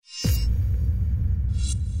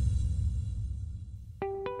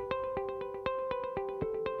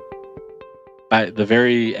by the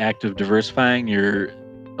very act of diversifying, you're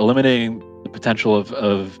eliminating the potential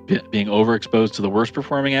of being overexposed to the worst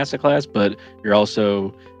performing asset class, but you're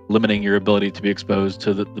also limiting your ability to be exposed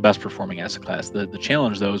to the best performing asset class. The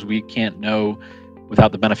challenge, though, is we can't know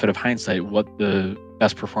without the benefit of hindsight what the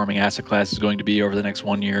best performing asset class is going to be over the next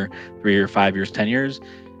 1 year, 3 year, 5 years, 10 years.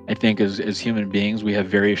 I think as human beings, we have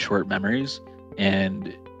very short memories,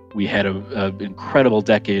 and we had an incredible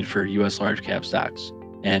decade for U.S. large cap stocks.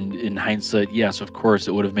 And in hindsight, yes, of course,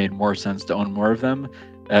 it would have made more sense to own more of them.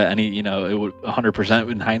 It would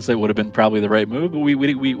 100% in hindsight would have been probably the right move, but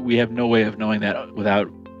we have no way of knowing that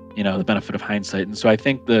without the benefit of hindsight. And so I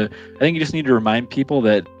think you just need to remind people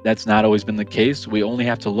that that's not always been the case. We only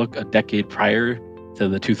have to look a decade prior to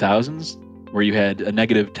the 2000s, where you had a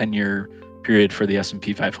negative 10-year period for the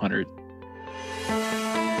S&P 500.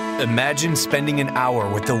 Imagine spending an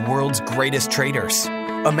hour with the world's greatest traders.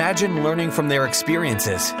 Imagine learning from their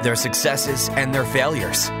experiences, their successes, and their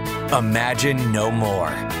failures. Imagine no more.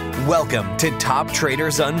 Welcome to Top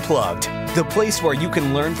Traders Unplugged, the place where you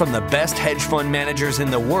can learn from the best hedge fund managers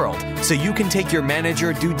in the world so you can take your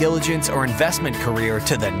manager, due diligence, or investment career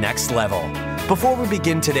to the next level. Before we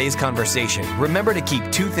begin today's conversation, remember to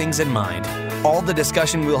keep two things in mind. All the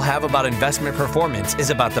discussion we'll have about investment performance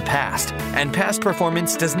is about the past, and past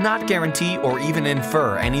performance does not guarantee or even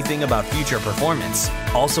infer anything about future performance.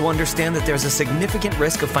 Also understand that there's a significant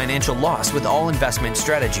risk of financial loss with all investment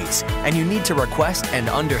strategies, and you need to request and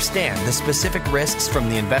understand the specific risks from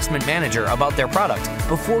the investment manager about their product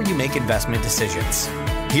before you make investment decisions.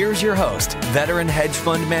 Here's your host, veteran hedge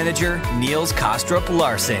fund manager Niels Kaastrup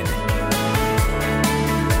Larsen.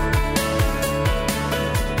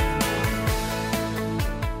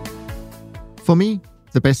 For me,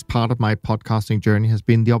 the best part of my podcasting journey has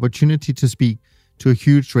been the opportunity to speak to a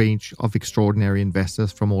huge range of extraordinary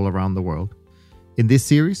investors from all around the world. In this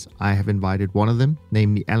series, I have invited one of them,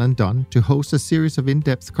 namely Alan Dunn, to host a series of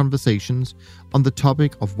in-depth conversations on the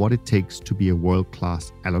topic of what it takes to be a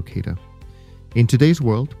world-class allocator. In today's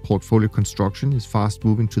world, portfolio construction is fast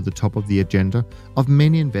moving to the top of the agenda of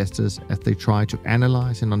many investors as they try to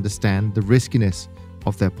analyze and understand the riskiness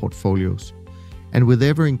of their portfolios. And with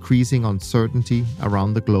ever-increasing uncertainty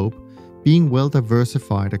around the globe, being well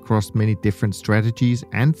diversified across many different strategies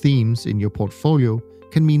and themes in your portfolio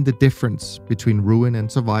can mean the difference between ruin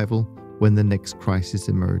and survival when the next crisis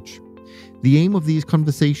emerge. The aim of these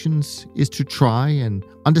conversations is to try and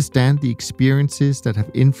understand the experiences that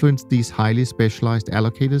have influenced these highly specialized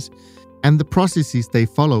allocators and the processes they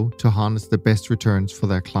follow to harness the best returns for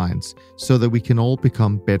their clients so that we can all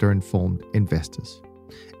become better informed investors.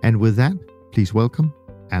 And with that, please welcome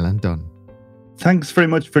Alan Dunn. Thanks very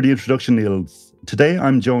much for the introduction, Niels. Today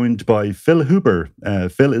I'm joined by Phil Huber.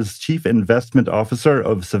 Phil is Chief Investment Officer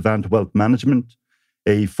of Savant Wealth Management,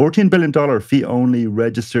 a $14 billion fee-only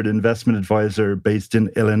registered investment advisor based in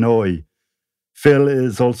Illinois. Phil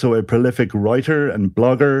is also a prolific writer and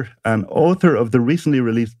blogger and author of the recently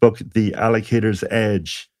released book, The Allocator's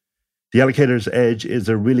Edge. The Allocator's Edge is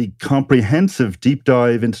a really comprehensive deep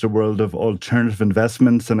dive into the world of alternative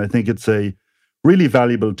investments, and I think it's a really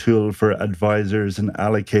valuable tool for advisors and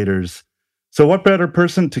allocators. So what better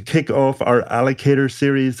person to kick off our allocator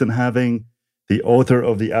series than having the author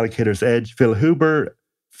of The Allocator's Edge, Phil Huber.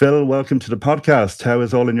 Phil, welcome to the podcast. How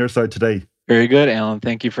is all on your side today? Very good, Alan.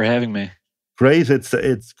 Thank you for having me. Great.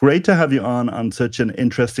 It's great to have you on such an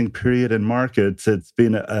interesting period in markets. It's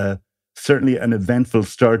been certainly an eventful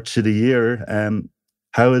start to the year.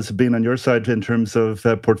 How has it been on your side in terms of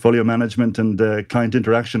portfolio management and client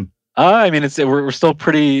interaction? We're still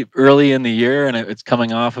pretty early in the year, and it's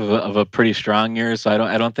coming off of a pretty strong year. So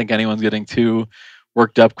I don't think anyone's getting too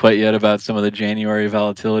worked up quite yet about some of the January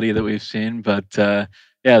volatility that we've seen. But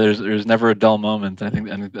there's never a dull moment. I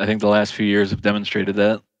think the last few years have demonstrated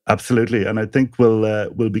that. Absolutely, and I think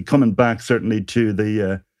we'll be coming back certainly to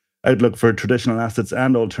the outlook for traditional assets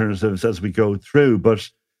and alternatives as we go through. But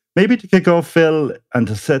maybe to kick off, Phil, and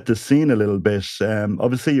to set the scene a little bit,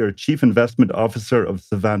 obviously you're Chief Investment Officer of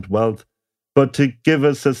Savant Wealth, but to give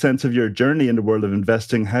us a sense of your journey in the world of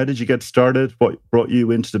investing, how did you get started? What brought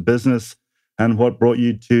you into the business? And what brought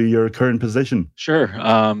you to your current position? Sure.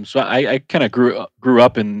 So I kind of grew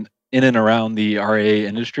up in and around the RIA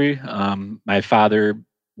industry. My father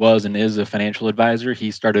was and is a financial advisor.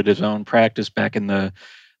 He started his own practice back in the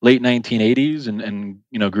late 1980s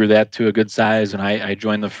and grew that to a good size. And I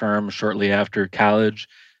joined the firm shortly after college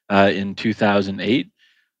in 2008.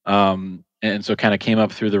 And so kind of came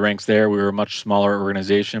up through the ranks there. We were a much smaller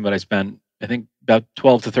organization, but I spent, I think, about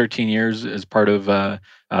 12 to 13 years as part of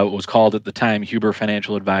what was called at the time Huber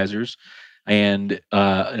Financial Advisors. And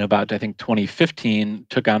in about, I think, 2015,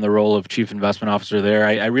 took on the role of chief investment officer there.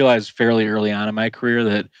 I realized fairly early on in my career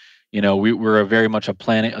that, we were very much a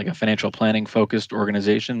planning, like a financial planning focused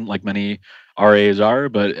organization, like many RAs are.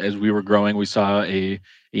 But as we were growing, we saw a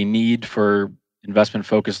need for investment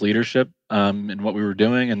focused leadership in what we were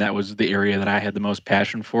doing, and that was the area that I had the most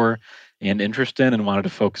passion for and interest in, and wanted to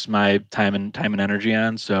focus my time and energy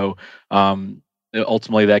on. So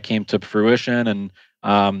ultimately, that came to fruition, and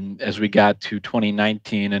as we got to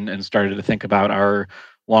 2019 and started to think about our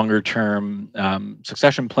longer term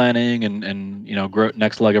succession planning and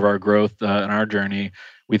next leg of our growth and our journey,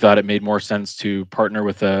 we thought it made more sense to partner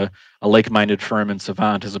with a like-minded firm in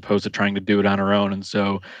Savant as opposed to trying to do it on our own. And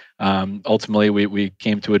so ultimately, we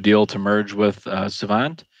came to a deal to merge with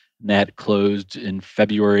Savant, and that closed in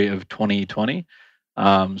February of 2020.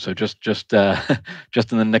 So just just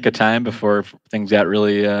in the nick of time before things got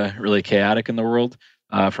really chaotic in the world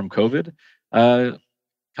from COVID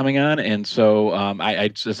coming on. And so I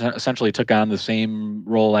just essentially took on the same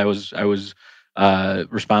role I was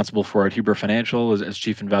responsible for at Huber Financial as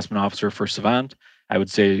chief investment officer for Savant. I would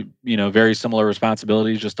say, very similar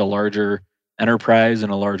responsibilities, just a larger enterprise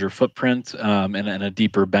and a larger footprint, and a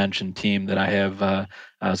deeper bench and team that I have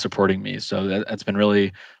supporting me. So that's been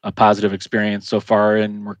really a positive experience so far,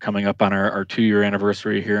 and we're coming up on our 2-year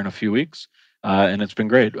anniversary here in a few weeks. And it's been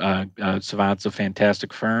great. Savant's a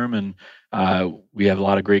fantastic firm, and we have a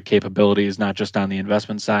lot of great capabilities, not just on the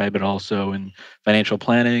investment side, but also in financial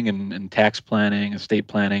planning and tax planning, estate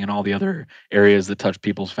planning, and all the other areas that touch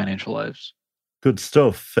people's financial lives. Good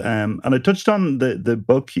stuff. And I touched on the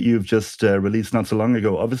book you've just released not so long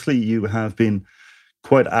ago. Obviously, you have been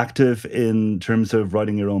quite active in terms of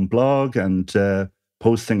writing your own blog and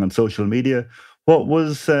posting on social media. What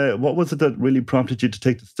was it that really prompted you to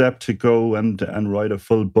take the step to go and write a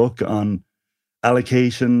full book on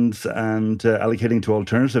allocations and allocating to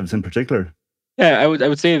alternatives in particular? Yeah, I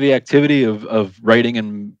would say the activity of writing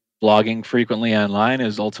and blogging frequently online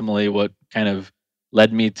is ultimately what kind of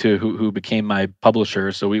led me to who became my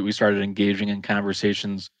publisher. So we started engaging in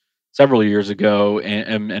conversations several years ago,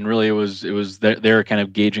 and really it was they're kind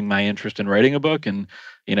of gauging my interest in writing a book. And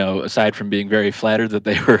aside from being very flattered that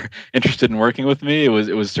they were interested in working with me, it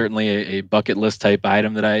was certainly a bucket list type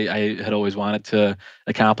item that I had always wanted to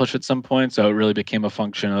accomplish at some point. So it really became a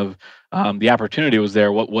function of the opportunity was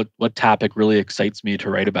there. What topic really excites me to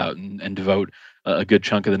write about and devote a good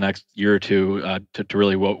chunk of the next year or two to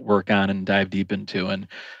really work on and dive deep into. And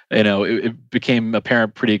it became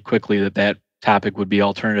apparent pretty quickly that topic would be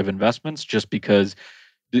alternative investments, just because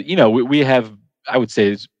we have, I would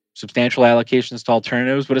say, substantial allocations to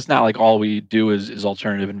alternatives, but it's not like all we do is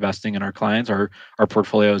alternative investing in our clients. Our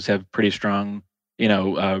portfolios have pretty strong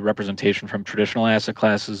representation from traditional asset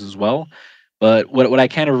classes as well. But what I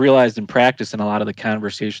kind of realized in practice in a lot of the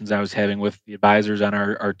conversations I was having with the advisors on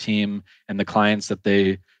our team and the clients that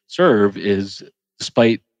they serve is,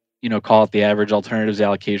 despite call it the average alternatives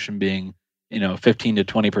allocation being 15 to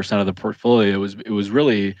 20% of the portfolio, it was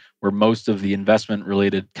really where most of the investment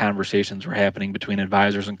related conversations were happening between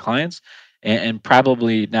advisors and clients, and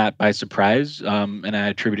probably not by surprise. And I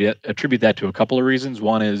attribute that to a couple of reasons.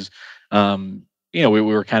 One is we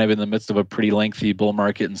were kind of in the midst of a pretty lengthy bull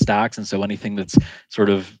market in stocks, and so anything that's sort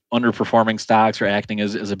of underperforming stocks or acting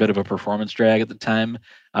as a bit of a performance drag at the time,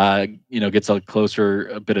 gets a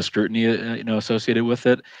bit of scrutiny, associated with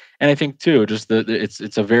it. And I think too, just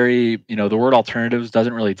it's a very, the word alternatives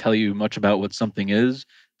doesn't really tell you much about what something is,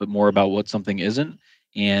 but more about what something isn't.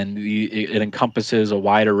 And it encompasses a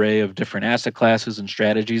wide array of different asset classes and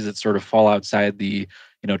strategies that sort of fall outside the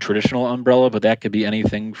traditional umbrella, but that could be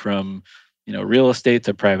anything from real estate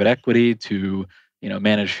to private equity to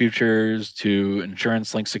managed futures to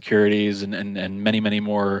insurance linked securities and many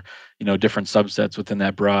more different subsets within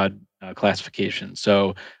that broad classification.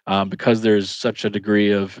 So because there's such a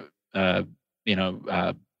degree of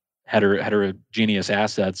heterogeneous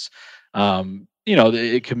assets,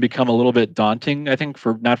 it can become a little bit daunting, I think,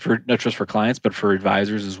 not just for clients but for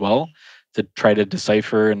advisors as well, to try to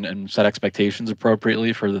decipher and set expectations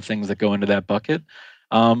appropriately for the things that go into that bucket.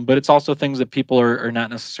 But it's also things that people are not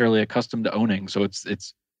necessarily accustomed to owning. So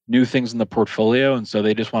it's new things in the portfolio, and so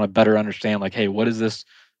they just want to better understand, like, hey, what is this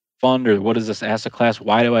fund or what is this asset class?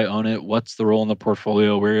 Why do I own it? What's the role in the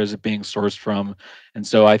portfolio? Where is it being sourced from? And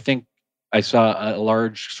so I think I saw a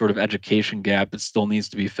large sort of education gap that still needs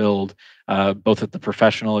to be filled, both at the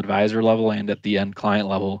professional advisor level and at the end client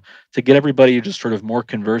level, to get everybody just sort of more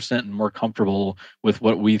conversant and more comfortable with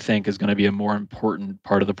what we think is going to be a more important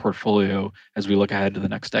part of the portfolio as we look ahead to the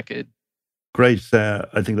next decade. Great.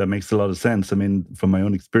 I think that makes a lot of sense. I mean, from my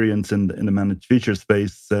own experience in the managed future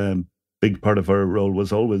space, big part of our role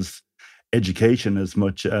was always education as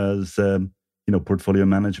much as portfolio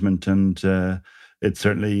management, and it's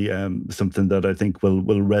certainly something that I think will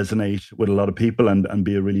resonate with a lot of people and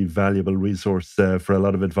be a really valuable resource for a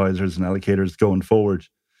lot of advisors and allocators going forward.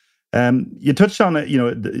 You touched on it,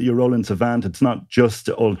 your role in Savant. It's not just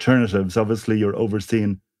alternatives. Obviously, you're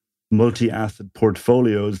overseeing multi-asset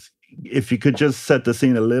portfolios. If you could just set the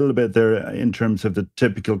scene a little bit there in terms of the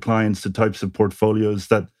typical clients, the types of portfolios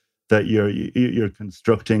that you're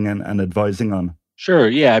constructing and advising on. Sure.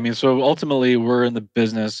 Yeah. I mean, so ultimately, we're in the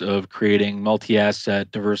business of creating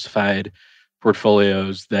multi-asset, diversified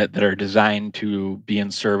portfolios that are designed to be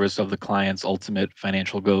in service of the client's ultimate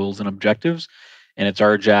financial goals and objectives. And it's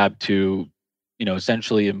our job to,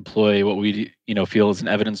 essentially employ what we, feel is an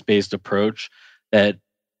evidence-based approach that,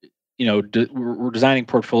 we're designing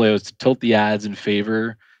portfolios to tilt the odds in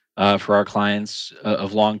favor for our clients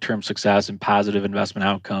of long-term success and positive investment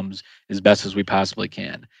outcomes as best as we possibly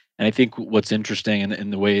can. And I think what's interesting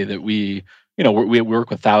in the way that we work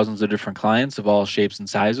with thousands of different clients of all shapes and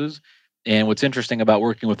sizes. And what's interesting about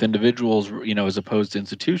working with individuals, as opposed to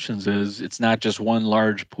institutions, is it's not just one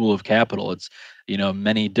large pool of capital. It's,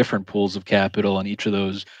 many different pools of capital, and each of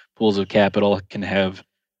those pools of capital can have,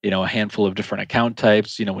 a handful of different account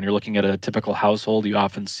types. When you're looking at a typical household, you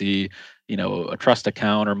often see, a trust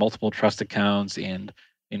account or multiple trust accounts, and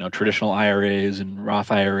traditional IRAs and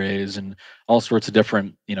Roth IRAs and all sorts of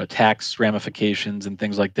different, tax ramifications and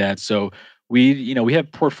things like that. So we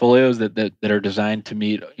have portfolios that are designed to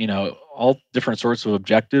meet, all different sorts of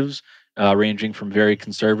objectives, ranging from very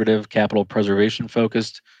conservative capital preservation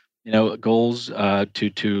focused, goals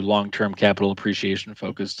to long-term capital appreciation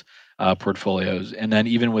focused portfolios. And then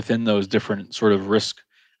even within those different sort of risk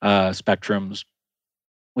spectrums,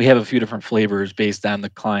 we have a few different flavors based on the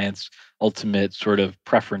client's ultimate sort of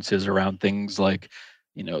preferences around things like,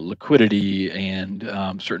 liquidity and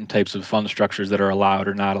certain types of fund structures that are allowed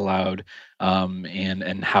or not allowed,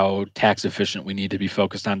 and how tax efficient we need to be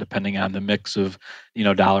focused on depending on the mix of,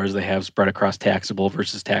 dollars they have spread across taxable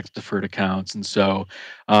versus tax deferred accounts. And so,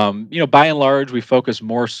 by and large, we focus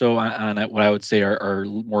more so on what I would say are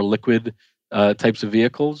more liquid types of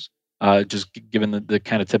vehicles. Just given the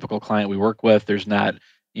kind of typical client we work with, there's not,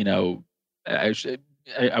 I, sh-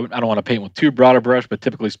 I don't want to paint with too broad a brush, but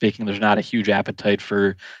typically speaking, there's not a huge appetite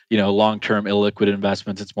for, long-term illiquid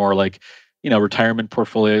investments. It's more like, retirement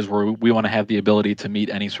portfolios where we want to have the ability to meet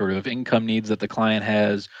any sort of income needs that the client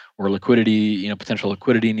has, or liquidity, potential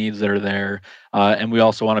liquidity needs that are there. And we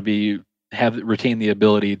also want to retain the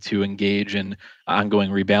ability to engage in ongoing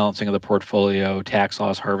rebalancing of the portfolio, tax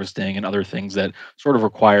loss harvesting, and other things that sort of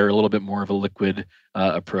require a little bit more of a liquid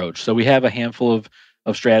approach. So we have a handful of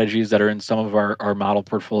strategies that are in some of our model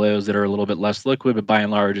portfolios that are a little bit less liquid, but by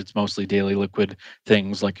and large, it's mostly daily liquid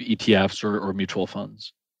things like ETFs or mutual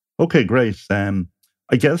funds. Okay, great. I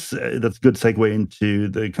guess that's a good segue into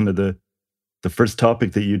the kind of the first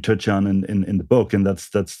topic that you touch on in the book, and that's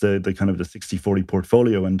the kind of the 60/40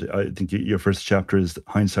 portfolio. And I think your first chapter is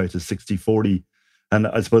hindsight is 60/40. And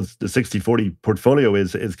I suppose the 60/40 portfolio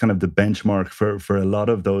is kind of the benchmark for a lot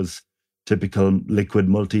of those typical liquid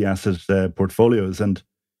multi-asset portfolios. And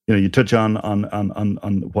you touch on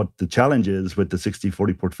what the challenge is with the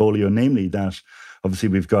 60/40 portfolio, namely that obviously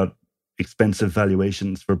we've got expensive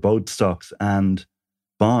valuations for both stocks and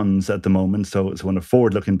bonds at the moment. So on a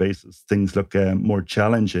forward-looking basis, things look more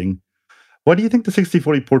challenging. Why do you think the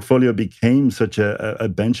 60/40 portfolio became such a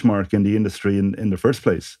benchmark in the industry in the first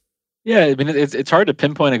place? Yeah, I mean, it's hard to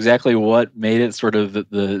pinpoint exactly what made it sort of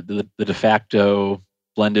the de facto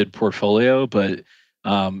blended portfolio, but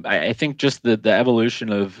I think just the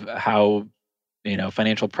evolution of how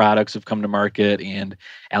financial products have come to market and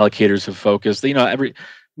allocators have focused.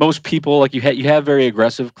 Most people, like you have very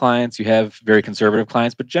aggressive clients, you have very conservative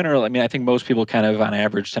clients, but generally, I mean, I think most people kind of on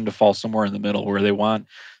average tend to fall somewhere in the middle where they want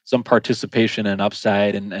some participation and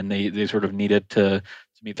upside, and they sort of need it to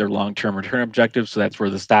meet their long-term return objectives. So that's where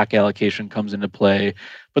the stock allocation comes into play.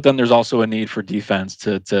 But then there's also a need for defense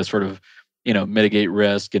to sort of mitigate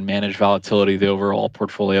risk and manage volatility of the overall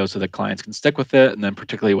portfolio so that clients can stick with it. And then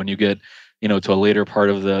particularly when you get to a later part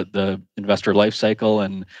of the investor life cycle,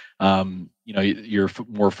 and you're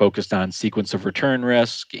more focused on sequence of return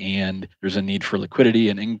risk, and there's a need for liquidity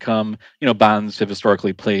and income. Bonds have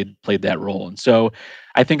historically played that role, and so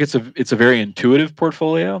I think it's a very intuitive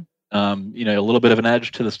portfolio. A little bit of an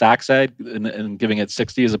edge to the stock side, and giving it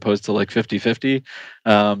 60 as opposed to like 50/50,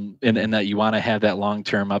 and that you want to have that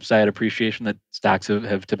long-term upside appreciation that stocks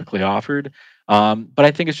have typically offered. But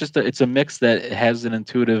I think it's a mix that has an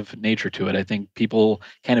intuitive nature to it. I think people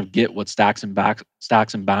kind of get what stocks and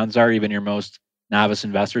bonds are, even your most novice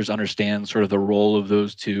investors understand sort of the role of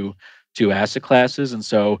those two asset classes. And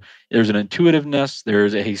so there's an intuitiveness,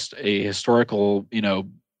 there's a historical,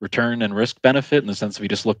 return and risk benefit in the sense if you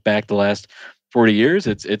just look back the last 40 years,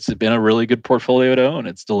 it's been a really good portfolio to own.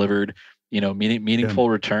 It's delivered, Yeah. meaningful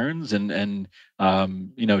returns and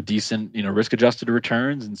decent, risk adjusted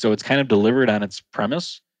returns. And so it's kind of delivered on its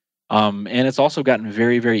premise. And it's also gotten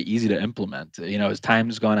very, very easy to implement. As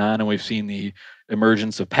time's gone on and we've seen the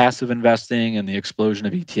emergence of passive investing and the explosion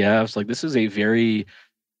of ETFs, like this is a very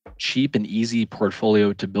cheap and easy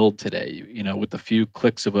portfolio to build today. With a few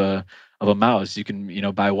clicks of a mouse, you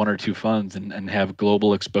can buy one or two funds and have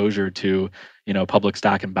global exposure to public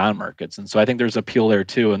stock and bond markets. And so I think there's appeal there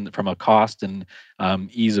too, and from a cost and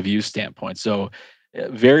ease of use standpoint. So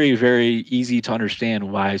very, very easy to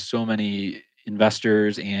understand why so many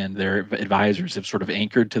investors and their advisors have sort of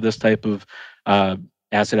anchored to this type of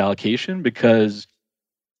asset allocation because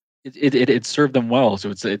it served them well. So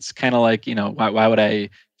it's kind of like, why would I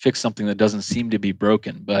fix something that doesn't seem to be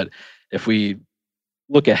broken? But if we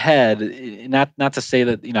look ahead, not to say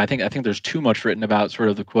that, I think there's too much written about sort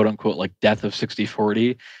of the quote unquote like death of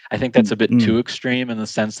 60/40. I think that's a bit too extreme in the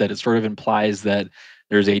sense that it sort of implies that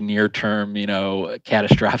there's a near term,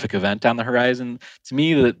 catastrophic event on the horizon. To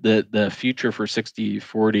me, the future for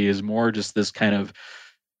 60/40 is more just this kind of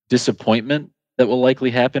disappointment that will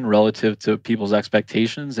likely happen relative to people's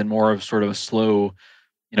expectations and more of sort of a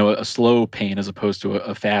slow pain as opposed to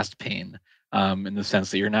a fast pain, in the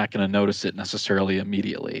sense that you're not going to notice it necessarily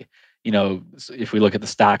immediately. If we look at the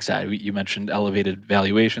stock side, you mentioned elevated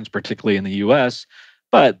valuations, particularly in the U.S.,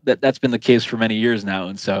 but that's been the case for many years now.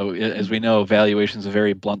 And so, as we know, valuation is a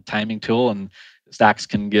very blunt timing tool, and stocks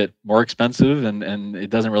can get more expensive, and it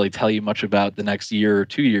doesn't really tell you much about the next year or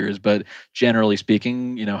 2 years. But generally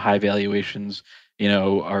speaking, high valuations,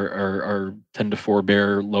 are tend to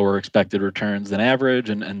forbear lower expected returns than average,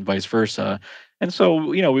 and vice versa. And so,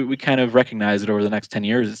 we kind of recognize that over the next 10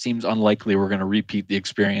 years, it seems unlikely we're going to repeat the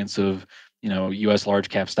experience of, U.S. large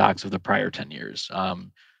cap stocks of the prior 10 years.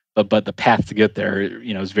 But the path to get there,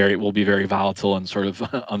 will be very volatile and sort of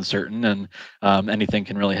uncertain, and anything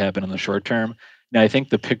can really happen in the short term. Now, I think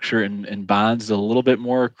the picture in bonds is a little bit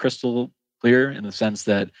more crystal clear in the sense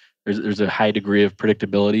that there's a high degree of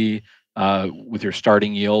predictability with your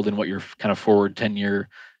starting yield and what your kind of forward 10-year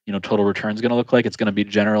total return is going to look like. It's going to be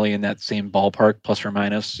generally in that same ballpark, plus or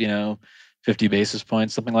minus 50 basis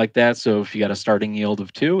points, something like that. So if you got a starting yield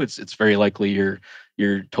of 2, it's very likely your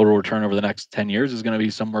total return over the next 10 years is going to be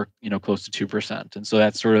somewhere close to 2%. And so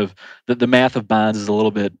that's sort of the math of bonds is a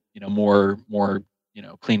little bit more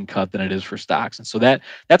clean cut than it is for stocks. And so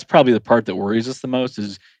that's probably the part that worries us the most,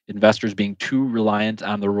 is investors being too reliant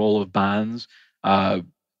on the role of bonds,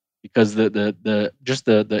 because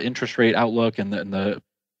the interest rate outlook and the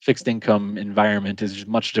fixed income environment is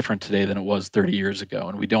much different today than it was 30 years ago,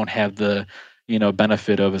 and we don't have the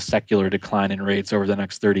benefit of a secular decline in rates over the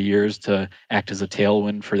next 30 years to act as a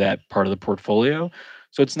tailwind for that part of the portfolio.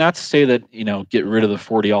 So it's not to say that get rid of the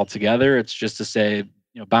 40 altogether. It's just to say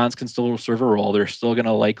bonds can still serve a role. They're still going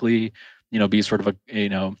to likely be sort of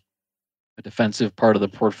a defensive part of the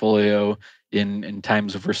portfolio in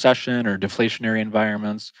times of recession or deflationary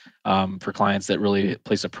environments, for clients that really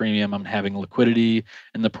place a premium on having liquidity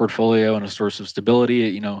in the portfolio and a source of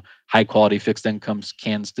stability. High quality fixed incomes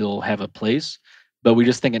can still have a place, but we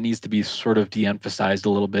just think it needs to be sort of de-emphasized a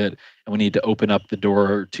little bit, and we need to open up the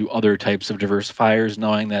door to other types of diversifiers,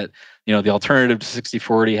 knowing that the alternative to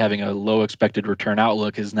 60/40, having a low expected return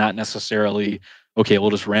outlook, is not necessarily okay, we'll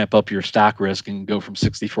just ramp up your stock risk and go from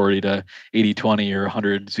 60/40 to 80/20 or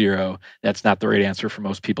 100/0. That's not the right answer for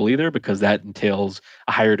most people either, because that entails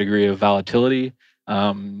a higher degree of volatility,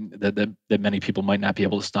 that many people might not be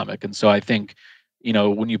able to stomach. And so I think,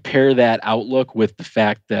 when you pair that outlook with the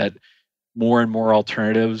fact that more and more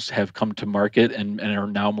alternatives have come to market and are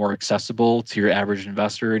now more accessible to your average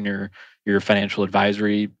investor and your financial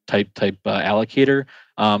advisory type allocator,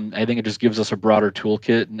 I think it just gives us a broader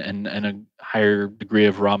toolkit and a higher degree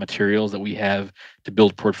of raw materials that we have to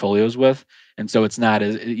build portfolios with. And so it's not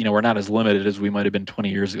as, we're not as limited as we might have been 20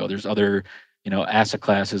 years ago. There's other, asset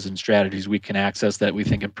classes and strategies we can access that we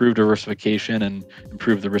think improve diversification and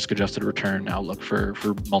improve the risk-adjusted return outlook for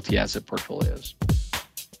multi-asset portfolios.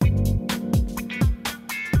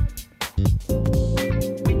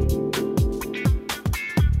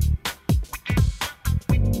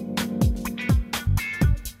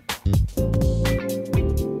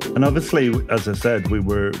 And obviously, as I said,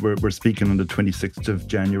 we're speaking on the 26th of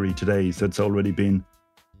January today, so it's already been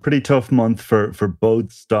a pretty tough month for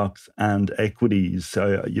both stocks and equities.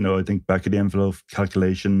 I think back of the envelope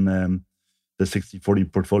calculation, the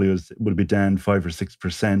 60/40 portfolios will be down 5 or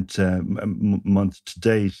 6% month to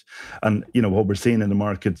date. And what we're seeing in the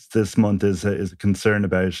markets this month is a concern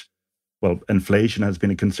about, well, inflation has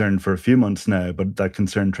been a concern for a few months now, but that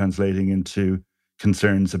concern translating into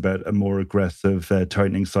concerns about a more aggressive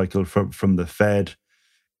tightening cycle from the Fed.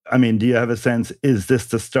 I mean, do you have a sense, is this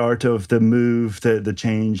the start of the move, the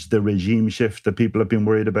change, the regime shift that people have been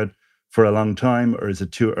worried about for a long time, or is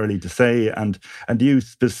it too early to say? And do you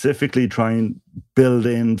specifically try and build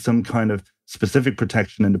in some kind of specific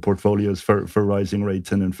protection in the portfolios for rising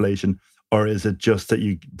rates and inflation, or is it just that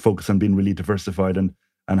you focus on being really diversified and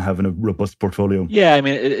having a robust portfolio? Yeah, I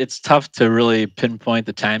mean, it's tough to really pinpoint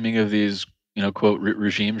the timing of these, quote,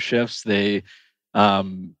 regime shifts.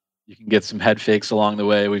 You can get some head fakes along the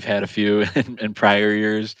way. We've had a few in prior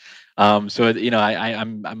years. So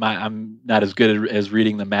I'm not as good as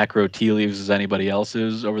reading the macro tea leaves as anybody else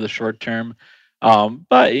is over the short term.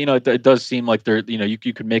 But it does seem like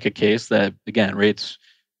you could make a case that, again, rates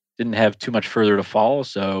didn't have too much further to fall.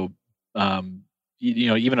 So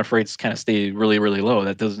even if rates kind of stay really, really low,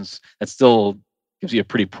 that still gives you a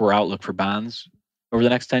pretty poor outlook for bonds over the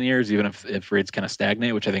next 10 years, even if rates kind of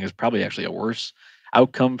stagnate, which I think is probably actually a worse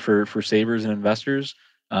outcome for savers and investors.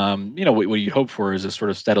 What you hope for is a sort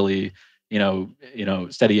of steady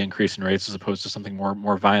increase in rates as opposed to something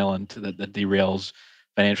more violent that derails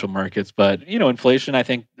financial markets. But inflation, I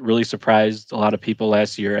think, really surprised a lot of people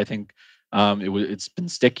last year. I think it's been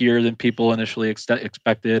stickier than people initially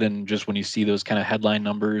expected, and just when you see those kind of headline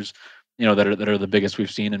numbers, that are the biggest we've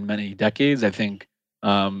seen in many decades, I think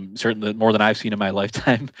certainly more than I've seen in my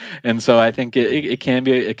lifetime. And so I think it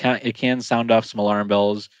can sound off some alarm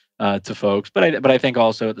bells to folks, but I think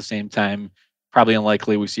also at the same time, probably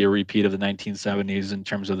unlikely we see a repeat of the 1970s in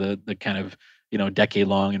terms of the kind of decade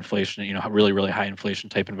long inflation, really, really high inflation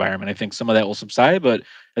type environment. I think some of that will subside, but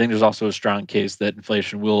I think there's also a strong case that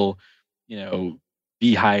inflation will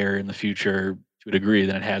be higher in the future to a degree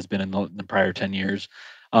than it has been in the prior 10 years.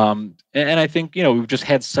 And I think, we've just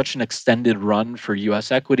had such an extended run for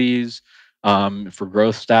U.S. equities, for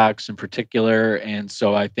growth stocks in particular. And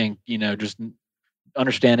so I think, just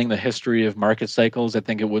understanding the history of market cycles, I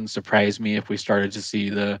think it wouldn't surprise me if we started to see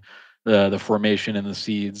the formation and the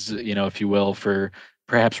seeds, if you will, for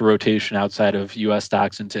perhaps a rotation outside of U.S.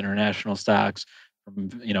 stocks into international stocks, from,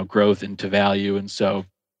 growth into value. And so,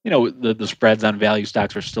 the spreads on value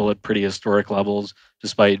stocks are still at pretty historic levels,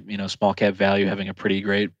 despite, small cap value having a pretty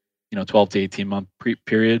great, 12 to 18 month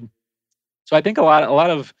period. So I think a lot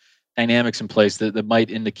of dynamics in place that might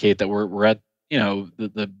indicate that we're at,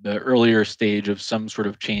 the earlier stage of some sort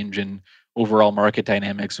of change in overall market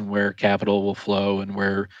dynamics and where capital will flow and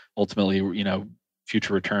where ultimately,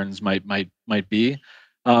 future returns might be.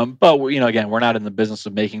 But again, we're not in the business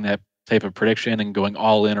of making that type of prediction and going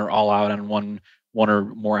all in or all out on one or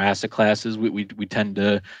more asset classes. We tend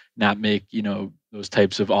to not make those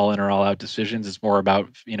types of all in or all out decisions. It's more about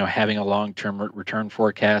having a long-term return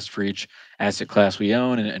forecast for each asset class we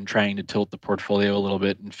own and trying to tilt the portfolio a little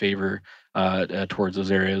bit in favor towards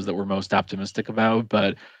those areas that we're most optimistic about.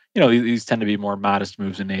 But these tend to be more modest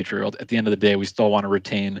moves in nature. At the end of the day, we still want to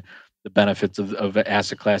retain the benefits of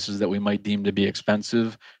asset classes that we might deem to be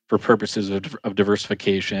expensive for purposes of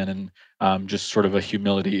diversification and just sort of a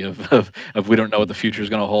humility of we don't know what the future is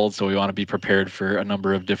going to hold, so we want to be prepared for a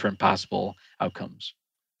number of different possible outcomes.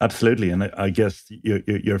 Absolutely, and I guess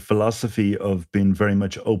your philosophy of being very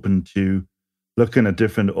much open to looking at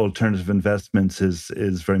different alternative investments is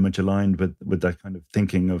very much aligned with that kind of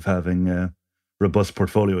thinking of having robust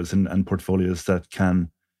portfolios and portfolios that can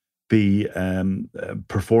be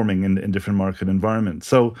performing in different market environments.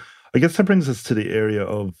 So I guess that brings us to the area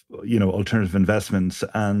of alternative investments,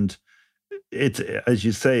 and it's, as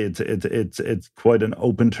you say, it's quite an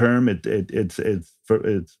open term. It's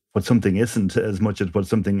what something isn't as much as what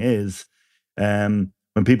something is.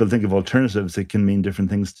 When people think of alternatives, it can mean different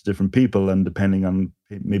things to different people, and depending on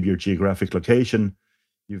maybe your geographic location,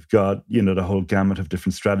 you've got the whole gamut of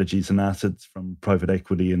different strategies and assets, from private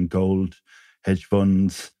equity and gold, hedge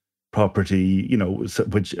funds, property,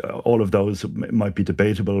 which all of those might be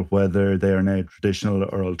debatable whether they are now traditional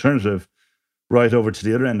or alternative, right over to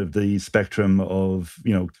the other end of the spectrum of,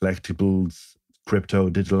 collectibles, crypto,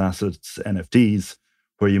 digital assets, NFTs,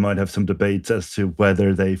 where you might have some debates as to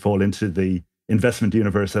whether they fall into the investment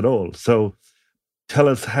universe at all. So tell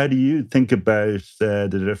us, how do you think about the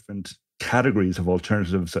different categories of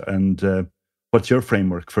alternatives, and what's your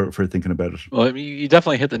framework for thinking about it? Well, I mean, you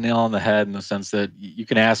definitely hit the nail on the head in the sense that you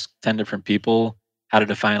can ask 10 different people how to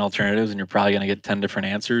define alternatives, and you're probably going to get 10 different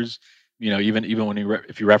answers. Even when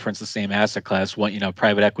if you reference the same asset class,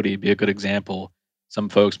 private equity would be a good example. Some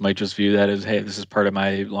folks might just view that as, hey, this is part of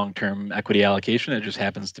my long-term equity allocation. It just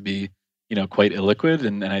happens to be, quite illiquid,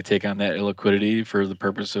 and I take on that illiquidity for the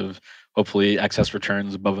purpose of hopefully excess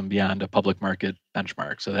returns above and beyond a public market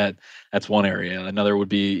benchmark. So that's one area. Another would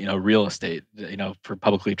be, real estate. For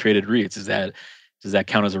publicly traded REITs, does that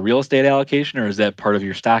count as a real estate allocation, or is that part of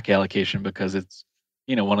your stock allocation because it's,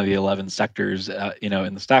 one of the 11 sectors,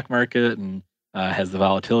 in the stock market, and has the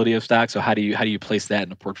volatility of stock. So how do you place that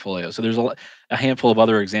in a portfolio? So there's a handful of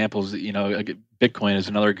other examples. Bitcoin is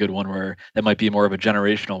another good one where that might be more of a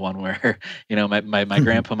generational one where my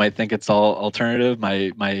grandpa might think it's all alternative.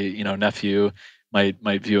 My nephew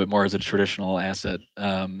might view it more as a traditional asset,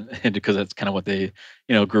 and because that's kind of what they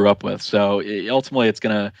grew up with. So ultimately, it's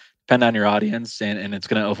going to depend on your audience, and it's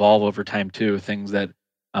going to evolve over time too. Things that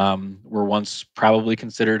were once probably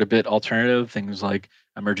considered a bit alternative, things like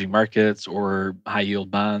emerging markets or high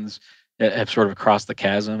yield bonds, have sort of crossed the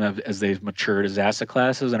chasm as they've matured as asset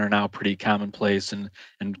classes and are now pretty commonplace and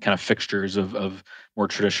kind of fixtures of more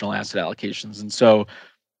traditional asset allocations. And so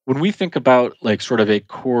when we think about like sort of a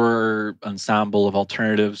core ensemble of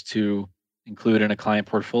alternatives to include in a client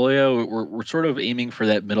portfolio, we're sort of aiming for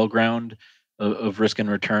that middle ground of risk and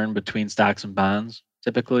return between stocks and bonds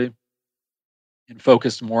typically, and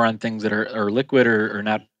focused more on things that are liquid or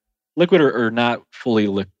not liquid, or not fully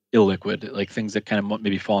illiquid, like things that kind of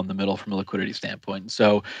maybe fall in the middle from a liquidity standpoint.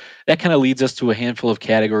 So that kind of leads us to a handful of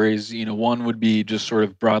categories. One would be just sort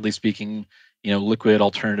of broadly speaking, liquid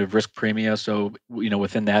alternative risk premia. So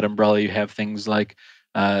within that umbrella, you have things like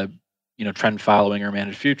trend following or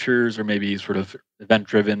managed futures, or maybe sort of event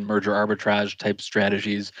driven merger arbitrage type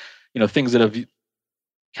strategies. Things that have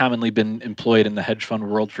commonly been employed in the hedge fund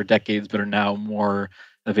world for decades, but are now more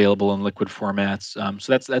available in liquid formats.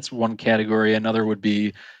 So that's one category. Another would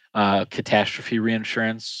be catastrophe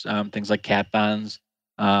reinsurance. Things like cat bonds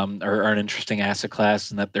are an interesting asset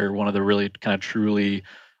class, and that they're one of the really kind of truly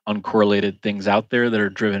uncorrelated things out there that are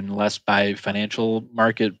driven less by financial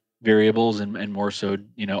market variables and more so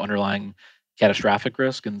underlying catastrophic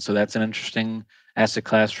risk. And so that's an interesting asset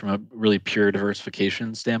class from a really pure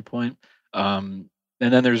diversification standpoint. Um,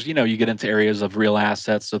 and then there's, you get into areas of real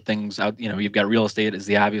assets. So things out, you've got real estate is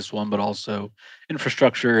the obvious one, but also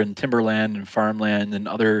infrastructure and timberland and farmland and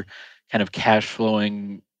other kind of cash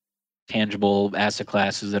flowing tangible asset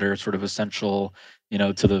classes that are sort of essential,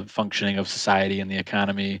 to the functioning of society and the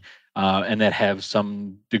economy, and that have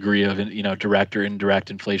some degree of, direct or indirect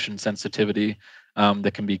inflation sensitivity,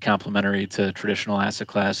 that can be complementary to traditional asset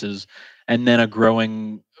classes. And then a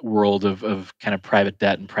growing world of kind of private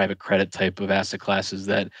debt and private credit type of asset classes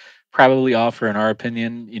that probably offer, in our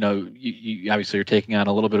opinion, you obviously are taking on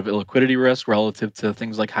a little bit of illiquidity risk relative to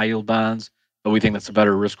things like high yield bonds, but we think that's a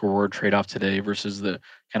better risk reward trade off today versus the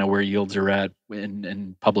kind of where yields are at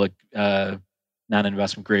in public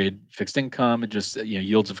non-investment grade fixed income. It just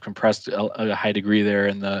yields have compressed a high degree there,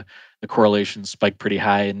 and the correlations spike pretty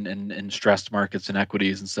high in stressed markets and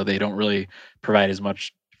equities, and so they don't really provide as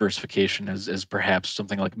much diversification as perhaps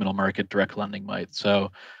something like middle market direct lending might.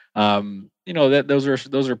 So that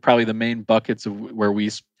those are probably the main buckets of where we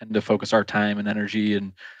tend to focus our time and energy,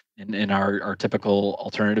 and in our typical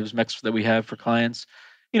alternatives mix that we have for clients.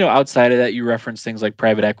 Outside of that, you reference things like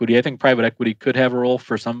private equity. I think private equity could have a role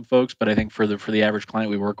for some folks, but I think for the average client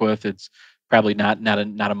we work with, it's probably not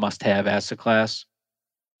a must-have asset class.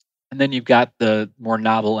 And then you've got the more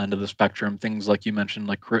novel end of the spectrum, things like you mentioned,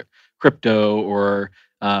 like crypto or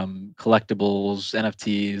collectibles,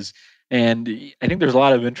 NFTs. And I think there's a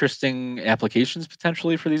lot of interesting applications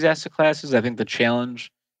potentially for these asset classes. I think the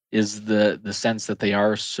challenge is the sense that they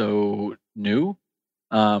are so new.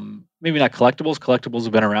 Maybe not collectibles. Collectibles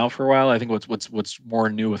have been around for a while. I think what's more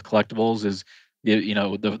new with collectibles is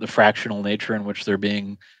the fractional nature in which they're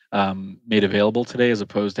being made available today, as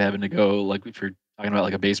opposed to having to go, like if you're talking about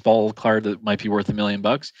like a baseball card that might be worth $1 million,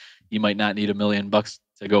 you might not need $1 million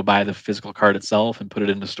to go buy the physical card itself and put it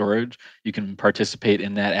into storage. You can participate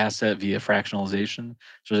in that asset via fractionalization.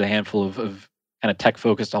 So there's a handful of kind of tech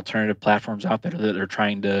focused alternative platforms out there that are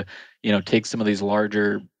trying to take some of these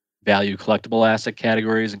larger value collectible asset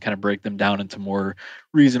categories and kind of break them down into more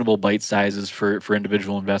reasonable bite sizes for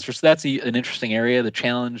individual investors. So that's an interesting area. The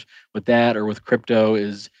challenge with that or with crypto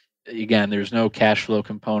is, again, there's no cash flow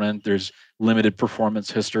component. There's limited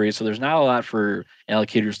performance history. So there's not a lot for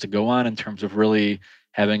allocators to go on in terms of really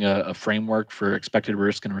having a framework for expected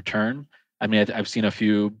risk and return. I mean, I've seen a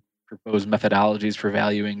few proposed methodologies for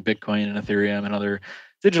valuing Bitcoin and Ethereum and other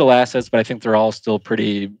digital assets, but I think they're all still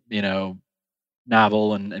pretty,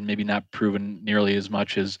 novel and maybe not proven nearly as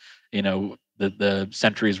much as, the the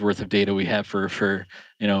centuries worth of data we have for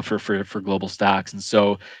global stocks. And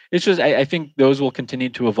so it's just I think those will continue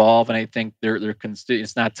to evolve, and I think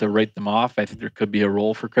it's not to write them off. I think there could be a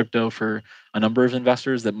role for crypto for a number of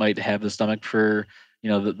investors that might have the stomach for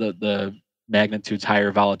the magnitudes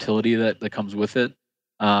higher volatility that comes with it,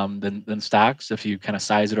 than stocks. If you kind of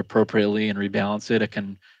size it appropriately and rebalance it, it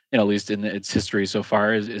can, at least in its history so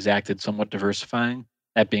far, is acted somewhat diversifying.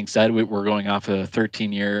 That being said, we're going off a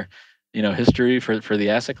 13-year history for the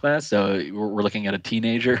asset class, so we're looking at a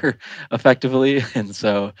teenager effectively. And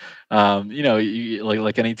so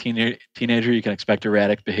like any teenager, you can expect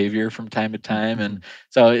erratic behavior from time to time. And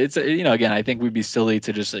so it's again, I think we'd be silly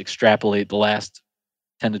to just extrapolate the last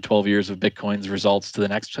 10 to 12 years of Bitcoin's results to the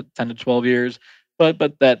next 10 to 12 years. But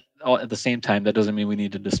that at the same time, that doesn't mean we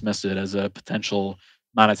need to dismiss it as a potential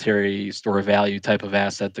monetary store of value type of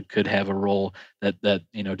asset that could have a role that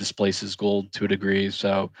displaces gold to a degree.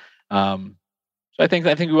 So I think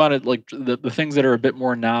we want to, like, the things that are a bit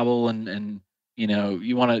more novel, and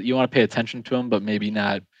you want to pay attention to them, but maybe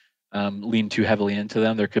not lean too heavily into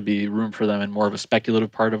them. There could be room for them in more of a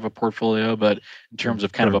speculative part of a portfolio, but in terms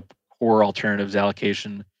of kind of a core alternatives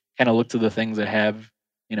allocation, kind of look to the things that have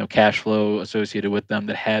cash flow associated with them,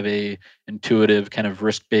 that have a intuitive kind of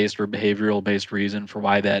risk-based or behavioral-based reason for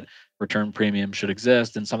why that return premium should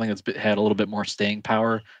exist, and something that's had a little bit more staying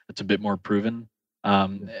power, that's a bit more proven.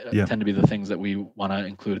 Tend to be the things that we want to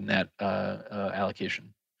include in that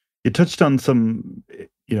allocation. You touched on some,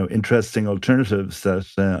 interesting alternatives that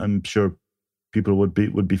I'm sure people would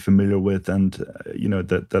be familiar with, and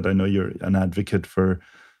that I know you're an advocate for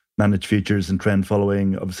managed futures and trend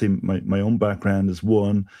following. Obviously, my own background is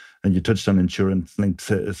one, and you touched on insurance-linked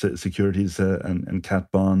securities and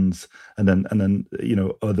cat bonds, and then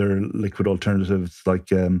other liquid alternatives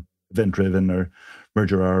like event-driven or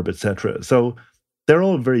merger arb, etc. So they're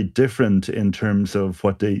all very different in terms of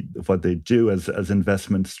what they do as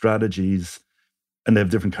investment strategies, and they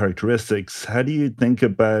have different characteristics. How do you think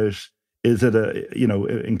about, is it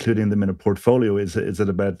including them in a portfolio? Is it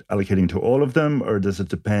about allocating to all of them, or does it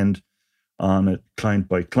depend on it client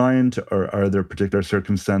by client, or are there particular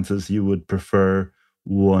circumstances you would prefer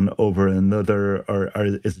one over another, or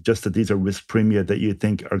is it just that these are risk premia that you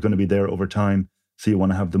think are going to be there over time, so you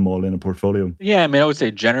want to have them all in a portfolio? Yeah, I mean, I would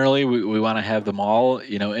say generally we want to have them all.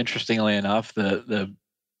 Interestingly enough, the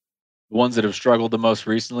ones that have struggled the most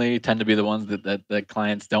recently tend to be the ones that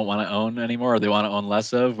clients don't want to own anymore, or they want to own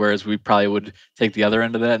less of. Whereas we probably would take the other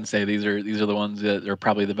end of that and say these are the ones that are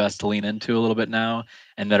probably the best to lean into a little bit now,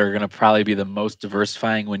 and that are going to probably be the most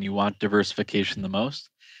diversifying when you want diversification the most.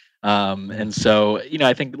 And so,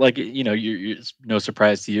 I think, like, it's no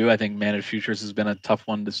surprise to you, I think managed futures has been a tough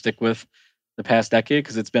one to stick with the past decade,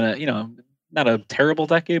 because it's been not a terrible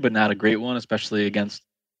decade, but not a great one, especially against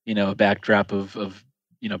a backdrop of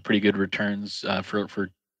pretty good returns for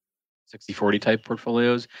 60/40 type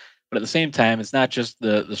portfolios. But at the same time, it's not just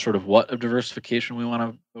the sort of what of diversification we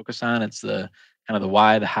want to focus on. It's the kind of the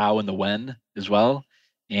why, the how, and the when as well.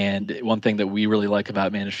 And one thing that we really like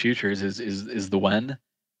about managed futures is the when,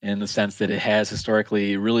 in the sense that it has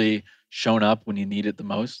historically really shown up when you need it the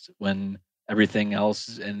most, when everything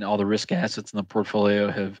else and all the risk assets in the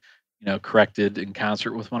portfolio have corrected in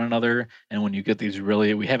concert with one another. And when you get these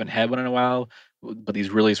really, we haven't had one in a while, but these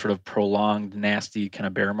really sort of prolonged, nasty kind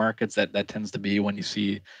of bear markets, that tends to be when you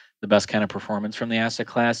see the best kind of performance from the asset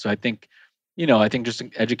class. So I think just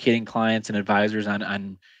educating clients and advisors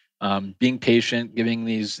on being patient, giving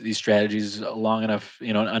these strategies long enough,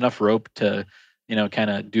 enough rope to kind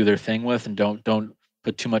of do their thing with, and don't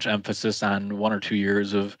put too much emphasis on 1 or 2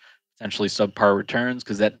 years of potentially subpar returns,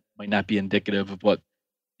 because that might not be indicative of what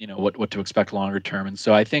to expect longer term. And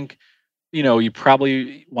so I think you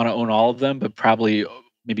probably want to own all of them, but probably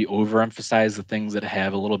maybe overemphasize the things that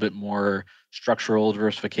have a little bit more structural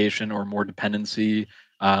diversification or more dependency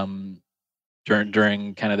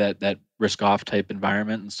during kind of that risk off type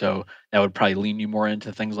environment. And so that would probably lean you more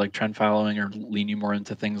into things like trend following, or lean you more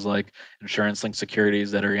into things like insurance linked securities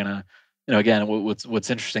that are gonna, again, what's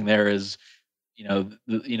interesting there is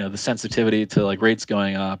the sensitivity to, like, rates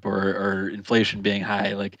going up or inflation being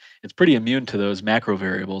high. Like, it's pretty immune to those macro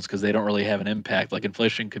variables, because they don't really have an impact. Like,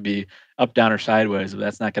 inflation could be up, down, or sideways, but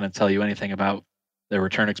that's not going to tell you anything about the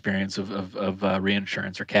return experience of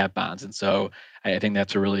reinsurance or cat bonds. And so I think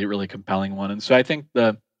that's a really, really compelling one. And so I think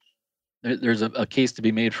there's a case to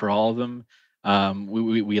be made for all of them.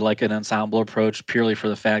 We like an ensemble approach, purely for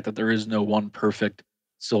the fact that there is no one perfect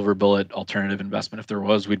silver bullet alternative investment. If there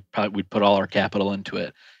was, we'd put all our capital into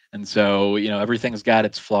it. And so everything's got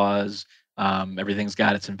its flaws. Everything's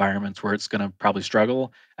got its environments where it's going to probably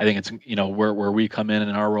struggle. I think it's, where we come in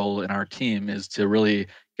our role in our team is to really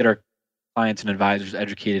get our clients and advisors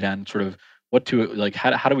educated on sort of what to like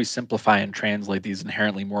how do we simplify and translate these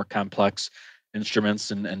inherently more complex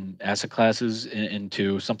instruments and asset classes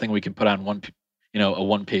into something we can put on a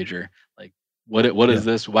one pager. Like what Yeah. is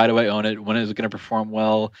this? Why do I own it? When is it going to perform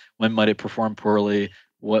well? When might it perform poorly?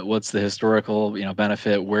 What's the historical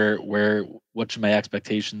benefit? What should my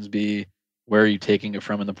expectations be? Where are you taking it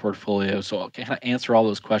from in the portfolio? So I'll kind of answer all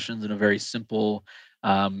those questions in a very simple,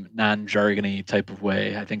 non-jargony type of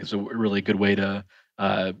way. I think is a really good way to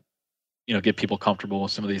uh, get people comfortable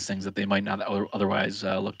with some of these things that they might not otherwise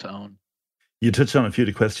look to own. You touched on a few of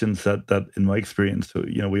the questions that in my experience,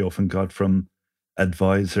 we often got from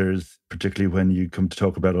advisors, particularly when you come to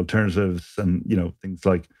talk about alternatives and, things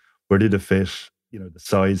like where did it fit, the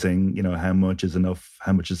sizing, how much is enough,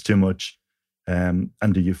 how much is too much, and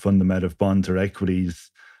do you fund them out of bonds or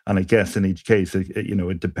equities? And I guess in each case,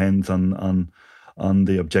 it depends on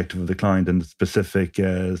the objective of the client and the specific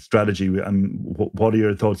strategy. What are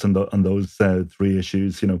your thoughts on those three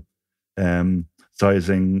issues? Um,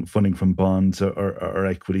 Sizing, funding from bonds or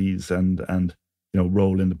equities, and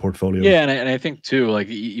role in the portfolio. Yeah, and I think too, like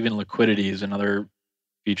even liquidity is another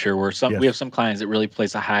feature where we have Yes. some clients that really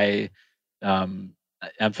place a high um,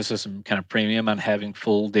 emphasis and kind of premium on having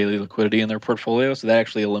full daily liquidity in their portfolio. So that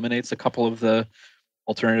actually eliminates a couple of the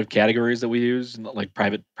alternative categories that we use, like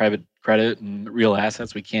private credit and real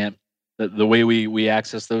assets. We can't the way we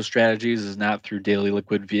access those strategies is not through daily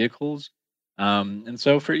liquid vehicles. And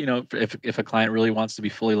so if a client really wants to be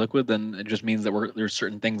fully liquid, then it just means that there's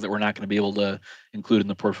certain things that we're not going to be able to include in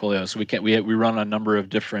the portfolio. So we run a number of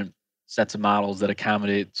different sets of models that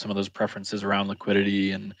accommodate some of those preferences around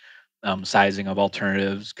liquidity and sizing of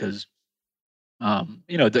alternatives because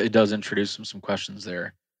it does introduce some questions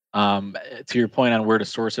there. To your point on where to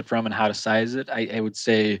source it from and how to size it, I would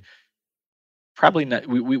say probably not.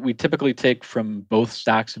 We typically take from both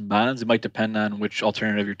stocks and bonds. It might depend on which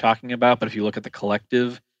alternative you're talking about, but if you look at the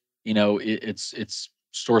collective, it's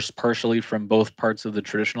sourced partially from both parts of the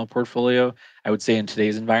traditional portfolio. I would say in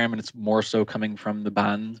today's environment, it's more so coming from the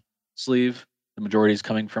bond sleeve. The majority is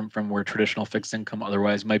coming from where traditional fixed income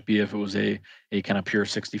otherwise might be if it was a kind of pure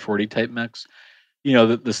 60/40 type mix.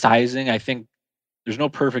 The sizing, I think there's no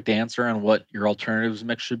perfect answer on what your alternatives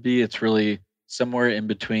mix should be. It's really somewhere in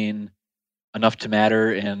between enough to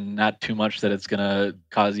matter and not too much that it's going to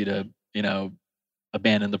cause you to,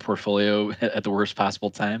 abandon the portfolio at the worst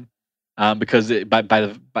possible time. Because by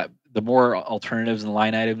the more alternatives and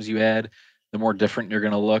line items you add, the more different you're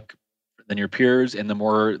going to look than your peers, and the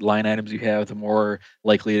more line items you have, the more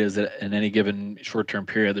likely it is that in any given short-term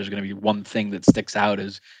period, there's going to be one thing that sticks out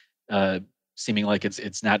as uh, seeming like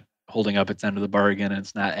it's not holding up its end of the bargain and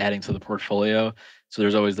it's not adding to the portfolio. So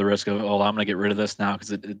there's always the risk of, oh, I'm going to get rid of this now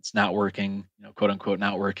because it's not working, quote unquote,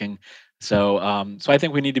 not working. So I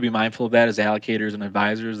think we need to be mindful of that as allocators and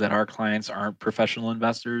advisors, that our clients aren't professional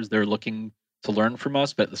investors. They're looking to learn from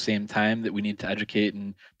us, but at the same time that we need to educate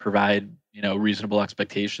and provide, reasonable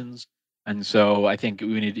expectations. And so I think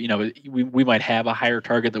we need, we might have a higher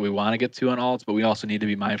target that we want to get to on alts, but we also need to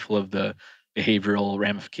be mindful of the behavioral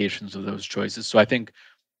ramifications of those choices. So I think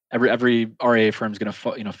every RIA firm is going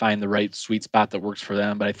to find the right sweet spot that works for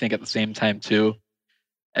them. But I think at the same time too,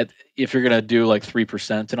 if you're going to do like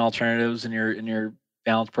 3% in alternatives in your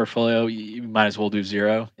balanced portfolio, you might as well do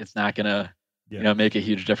zero. It's not going to Yeah. make a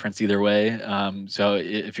huge difference either way. So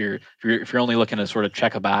if you're only looking to sort of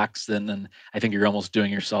check a box, then I think you're almost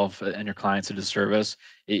doing yourself and your clients a disservice.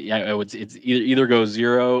 It's either go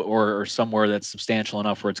zero or somewhere that's substantial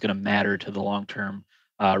enough where it's going to matter to the long term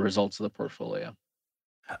results of the portfolio.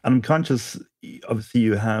 And I'm conscious, obviously,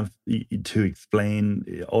 you have to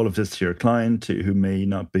explain all of this to your client who may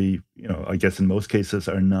not be, I guess in most cases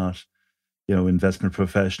are not, investment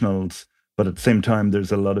professionals. But at the same time,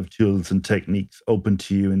 there's a lot of tools and techniques open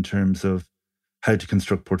to you in terms of how to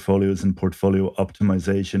construct portfolios and portfolio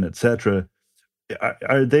optimization, etc.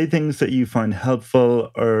 Are they things that you find helpful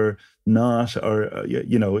or not? Or,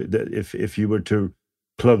 if you were to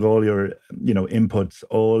plug all your, inputs,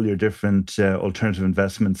 all your different alternative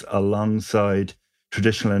investments alongside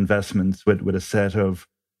traditional investments with a set of,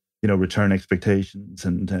 return expectations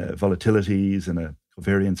and volatilities and a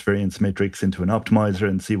covariance variance matrix into an optimizer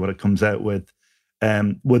and see what it comes out with.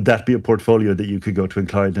 Would that be a portfolio that you could go to a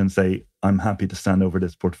client and say, I'm happy to stand over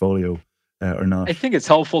this portfolio or not? I think it's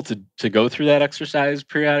helpful to go through that exercise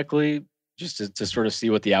periodically, just to sort of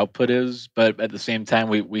see what the output is. But at the same time,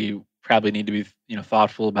 we probably need to be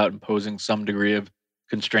thoughtful about imposing some degree of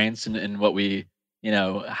constraints in what we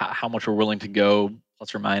how much we're willing to go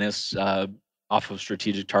plus or minus off of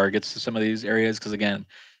strategic targets to some of these areas. Because again,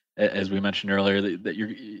 as we mentioned earlier, that you're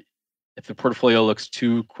if the portfolio looks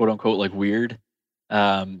too quote unquote like weird,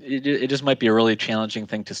 it just might be a really challenging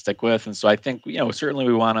thing to stick with. And so I think certainly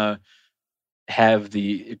we want to have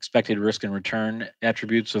the expected risk and return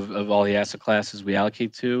attributes of all the asset classes we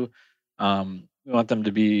allocate to. We want them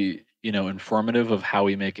to be, informative of how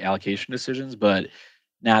we make allocation decisions, but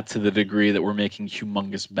not to the degree that we're making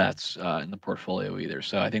humongous bets in the portfolio either.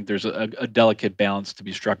 So I think there's a delicate balance to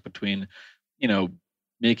be struck between, you know,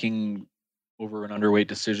 making over and underweight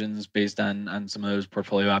decisions based on some of those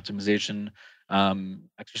portfolio optimization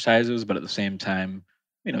exercises, but at the same time,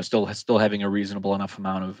 still having a reasonable enough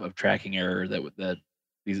amount of tracking error that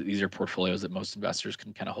these are portfolios that most investors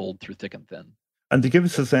can kind of hold through thick and thin. And to give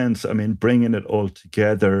us a sense, I mean, bringing it all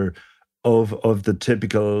together of the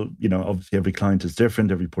typical, obviously every client is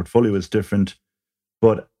different, every portfolio is different,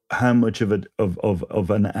 but how much of it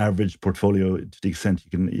of an average portfolio, to the extent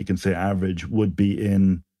you can say average, would be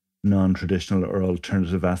in non-traditional or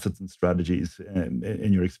alternative assets and strategies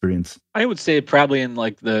in your experience? I would say probably in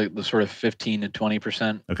like the sort of 15 to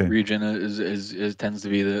 20% Okay. region is tends to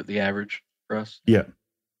be the average for us. Yeah,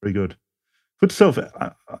 very good. Good stuff.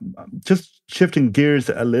 Just shifting gears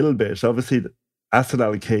a little bit. Obviously, asset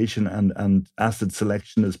allocation and asset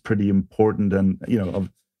selection is pretty important, and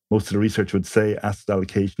most of the research would say asset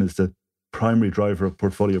allocation is the primary driver of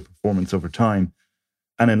portfolio performance over time.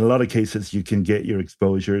 And in a lot of cases, you can get your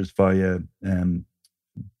exposures via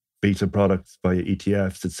beta products, via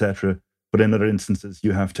ETFs, etc. But in other instances,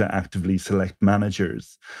 you have to actively select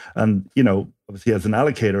managers. And, obviously as an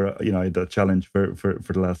allocator, I had that challenge for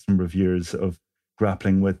the last number of years of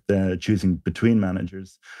grappling with choosing between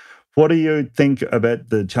managers. What do you think about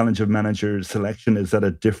the challenge of manager selection? Is that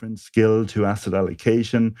a different skill to asset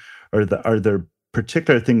allocation? Or are there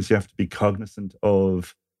particular things you have to be cognizant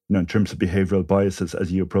of, in terms of behavioral biases as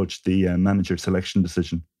you approach the manager selection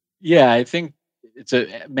decision? Yeah, I think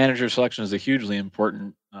manager selection is a hugely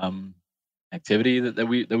important activity that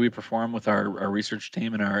we perform with our research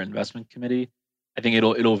team and our investment committee. I think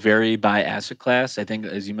it'll vary by asset class. I think,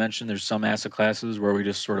 as you mentioned, there's some asset classes where we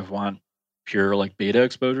just sort of want pure like beta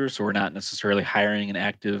exposure, so we're not necessarily hiring an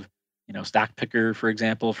active, stock picker, for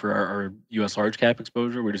example, for our U.S. large cap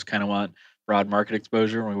exposure. We just kind of want broad market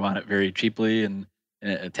exposure, and we want it very cheaply and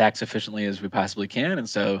tax efficiently as we possibly can. And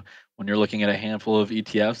so when you're looking at a handful of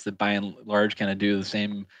ETFs that by and large kind of do the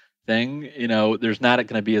same thing, there's not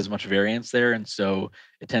going to be as much variance there. And so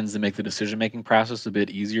it tends to make the decision making process a bit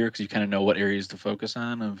easier because you kind of know what areas to focus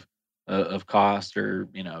on of cost or,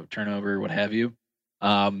 turnover, what have you.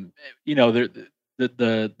 The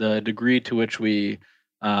degree to which we,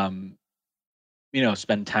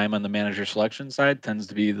 spend time on the manager selection side tends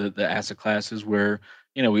to be the asset classes where,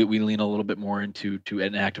 we lean a little bit more into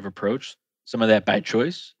an active approach. Some of that by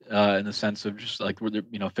choice, in the sense of just like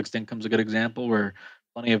fixed income is a good example where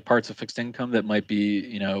plenty of parts of fixed income that might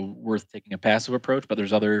be worth taking a passive approach, but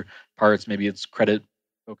there's other parts, maybe it's credit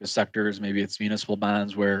focused sectors, maybe it's municipal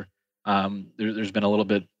bonds where there's been a little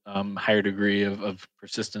bit higher degree of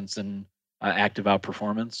persistence and active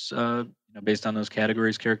outperformance, based on those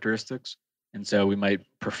categories characteristics. And so we might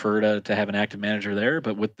prefer to have an active manager there,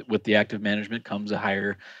 but with the active management comes a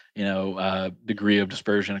higher, degree of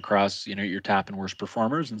dispersion across, your top and worst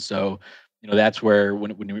performers. And so, that's where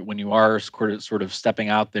when you are sort of stepping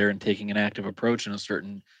out there and taking an active approach in a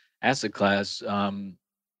certain asset class, the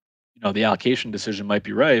allocation decision might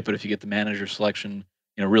be right, but if you get the manager selection,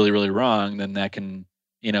 really, really wrong, then that can,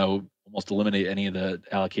 almost eliminate any of the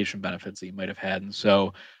allocation benefits that you might have had. And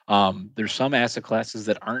so there's some asset classes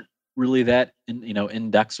that aren't really that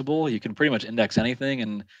indexable. You can pretty much index anything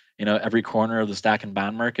and every corner of the stock and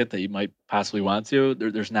bond market that you might possibly want to.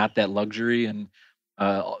 There's not that luxury and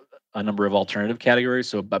a number of alternative categories.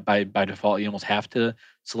 So by default, you almost have to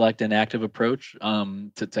select an active approach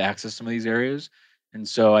to access some of these areas. And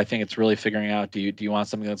so I think it's really figuring out, do you want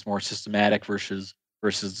something that's more systematic versus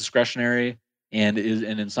discretionary? And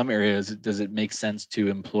in some areas, does it make sense to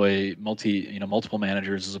employ multiple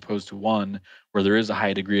managers as opposed to one, where there is a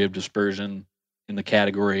high degree of dispersion in the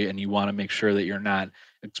category, and you want to make sure that you're not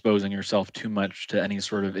exposing yourself too much to any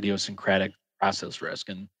sort of idiosyncratic process risk.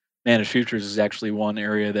 And managed futures is actually one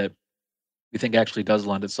area that we think actually does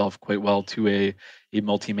lend itself quite well to a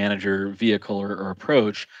multi-manager vehicle or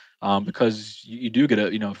approach, because you do get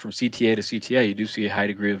from CTA to CTA, you do see a high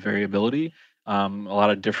degree of variability, a lot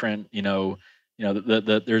of different,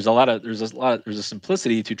 there's a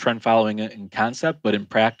simplicity to trend following in concept, but in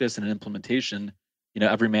practice and in implementation,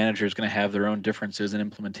 every manager is going to have their own differences in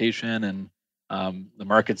implementation and the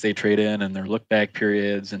markets they trade in and their look back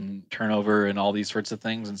periods and turnover and all these sorts of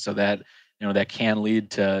things. And so that, that can lead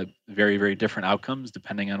to very, very different outcomes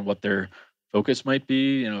depending on what their focus might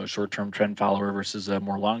be, a short-term trend follower versus a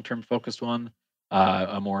more long-term focused one,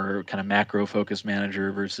 a more kind of macro focused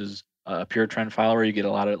manager versus a pure trend follower. You get a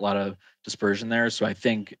lot of dispersion there. So I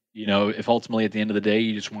think, if ultimately at the end of the day,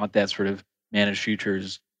 you just want that sort of managed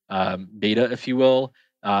futures beta, if you will,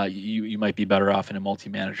 you might be better off in a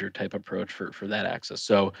multi-manager type approach for that access.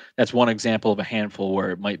 So that's one example of a handful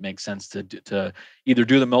where it might make sense to either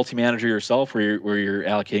do the multi-manager yourself, where you're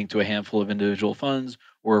allocating to a handful of individual funds,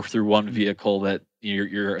 or through one vehicle that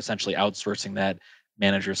you're essentially outsourcing that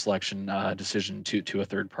manager selection decision to a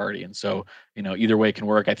third party. And so either way can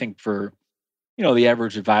work. I think for the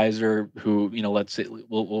average advisor who let's say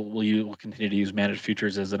we'll continue to use managed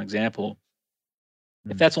futures as an example.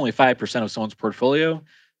 If that's only 5% of someone's portfolio,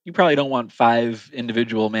 you probably don't want 5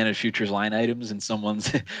 individual managed futures line items in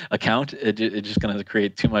someone's account. It's just going to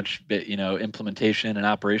create too much, implementation and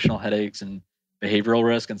operational headaches and behavioral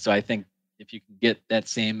risk. And so I think if you can get that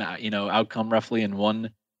same, outcome roughly in one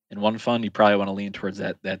fund, you probably want to lean towards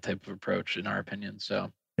that type of approach, in our opinion.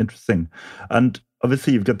 So interesting. And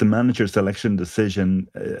obviously, you've got the manager selection decision.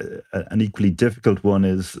 An equally difficult one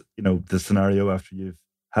is, the scenario after you've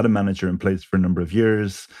had a manager in place for a number of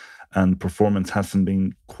years and performance hasn't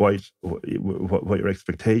been quite what your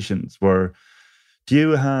expectations were. Do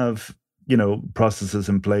you have, processes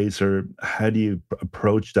in place, or how do you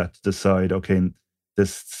approach that to decide, okay,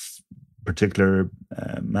 this particular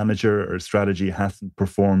manager or strategy hasn't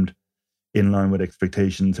performed in line with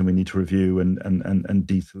expectations and we need to review and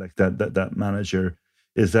deselect that manager?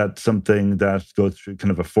 Is that something that goes through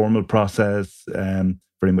kind of a formal process,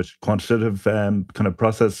 very much quantitative kind of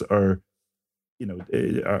process, or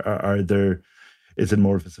is it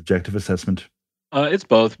more of a subjective assessment? It's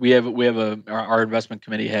both. We have our investment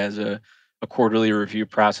committee has a quarterly review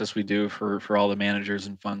process we do for all the managers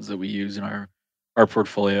and funds that we use in our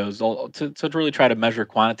portfolios, to really try to measure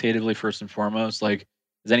quantitatively first and foremost, like,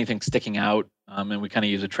 is anything sticking out? And we kind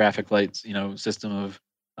of use a traffic lights, system of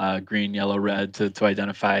green, yellow, red to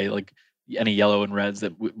identify like any yellow and reds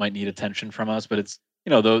that might need attention from us. But it's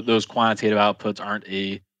those quantitative outputs aren't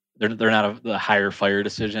they're not the hire fire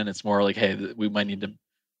decision. It's more like, hey, we might need to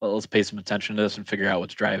let's pay some attention to this and figure out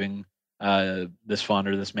what's driving this fund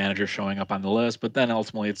or this manager showing up on the list. But then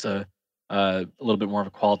ultimately, it's a little bit more of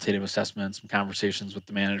a qualitative assessment, some conversations with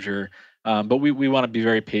the manager. But we want to be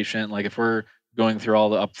very patient. Like if we're going through all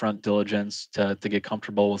the upfront diligence to get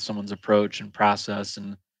comfortable with someone's approach and process,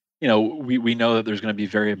 and we know that there's going to be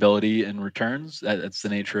variability in returns. That's the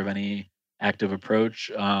nature of any active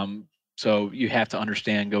approach. So you have to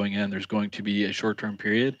understand going in, there's going to be a short-term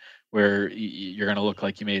period where you're going to look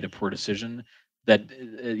like you made a poor decision. That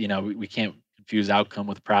we can't confuse outcome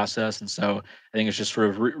with process, and so I think it's just sort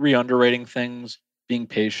of re-underwriting things, being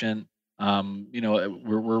patient. We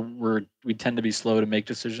tend to be slow to make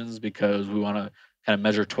decisions because we want to kind of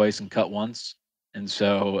measure twice and cut once, and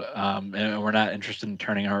so and we're not interested in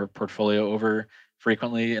turning our portfolio over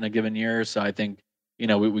frequently in a given year. So I think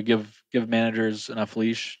we give managers enough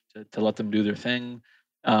leash to let them do their thing.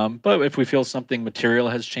 But if we feel something material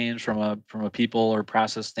has changed from a people or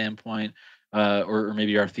process standpoint, or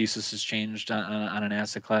maybe our thesis has changed on an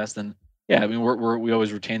asset class, then yeah, I mean we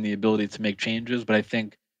always retain the ability to make changes. But I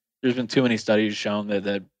think there's been too many studies shown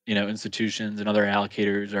that institutions and other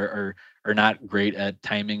allocators are not great at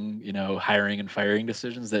timing hiring and firing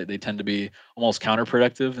decisions. That they tend to be almost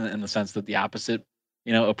counterproductive in the sense that the opposite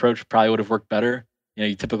approach probably would have worked better.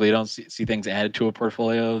 You typically don't see things added to a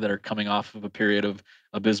portfolio that are coming off of a period of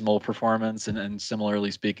abysmal performance, and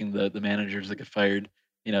similarly speaking, the managers that get fired,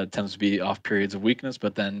 it tends to be off periods of weakness.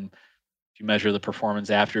 But then if you measure the performance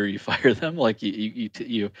after you fire them, like you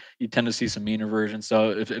tend to see some mean reversion.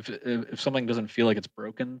 So if something doesn't feel like it's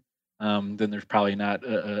broken, then there's probably not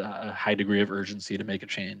a high degree of urgency to make a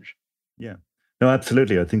change. Yeah, no,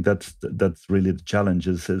 absolutely. I think that's really the challenge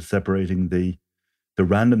is separating the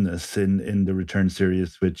randomness in the return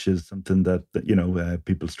series, which is something that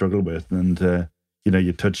people struggle with. And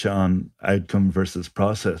you touch on outcome versus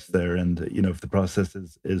process there, and if the process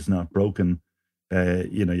is not broken,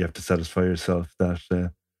 you have to satisfy yourself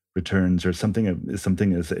that returns or something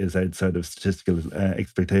is outside of statistical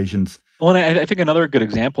expectations. Well, and I think another good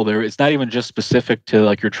example there, it's not even just specific to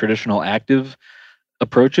like your traditional active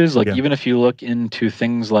approaches. Like even if you look into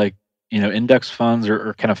things like index funds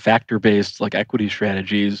or kind of factor-based like equity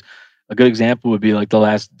strategies, a good example would be like the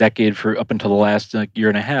last decade for up until the last year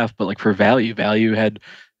and a half. But like for value had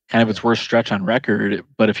kind of its worst stretch on record.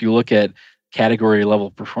 But if you look at category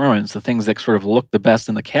level performance, the things that sort of look the best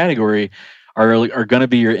in the category are going to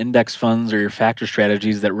be your index funds or your factor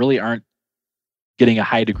strategies that really aren't getting a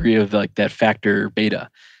high degree of like that factor beta.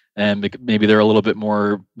 And maybe they're a little bit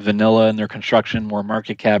more vanilla in their construction, more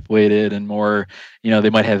market cap weighted, and more, they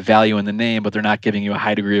might have value in the name, but they're not giving you a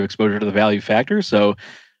high degree of exposure to the value factor. So,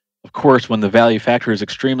 of course, when the value factor is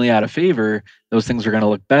extremely out of favor, those things are going to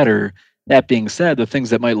look better. That being said, the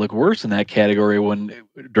things that might look worse in that category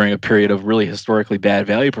during a period of really historically bad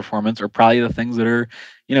value performance are probably the things that are,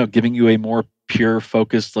 giving you a more pure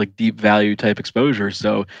focused, like deep value type exposure.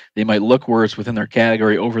 So they might look worse within their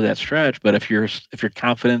category over that stretch, but if you're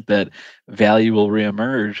confident that value will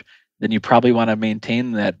reemerge, then you probably want to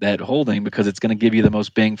maintain that holding, because it's going to give you the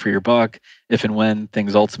most bang for your buck if and when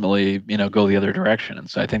things ultimately go the other direction. And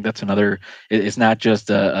so I think that's another. It's not just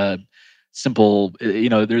a simple,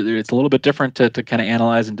 it's a little bit different to kind of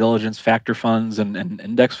analyze and diligence factor funds and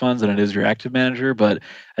index funds than it is your active manager, but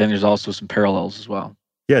I think there's also some parallels as well.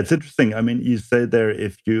 Yeah, it's interesting. I mean, you say there,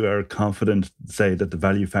 if you are confident, say that the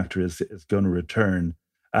value factor is going to return,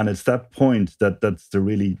 and it's that point that's the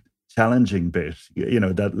really challenging bit,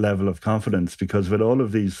 that level of confidence, because with all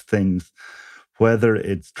of these things, whether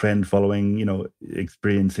it's trend following,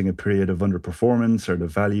 experiencing a period of underperformance, or the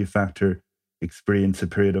value factor experience a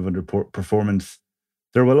period of underperformance,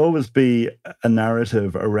 there will always be a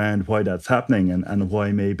narrative around why that's happening, and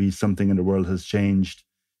why maybe something in the world has changed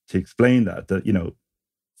to explain that.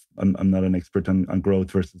 I'm not an expert on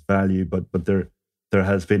growth versus value, but there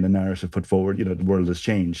has been a narrative put forward. The world has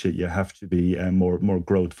changed. You have to be more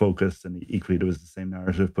growth focused, and equally there was the same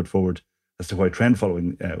narrative put forward as to why trend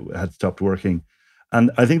following had stopped working.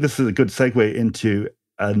 And I think this is a good segue into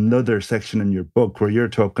another section in your book where you're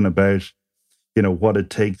talking about what it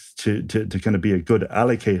takes to kind of be a good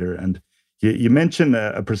allocator. And you mentioned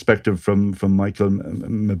a perspective from Michael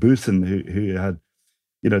Mauboussin, who had,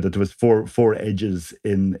 that there was four edges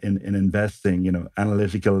in investing,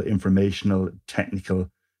 analytical, informational,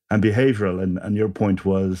 technical, and behavioral. And your point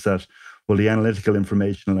was that, well, the analytical,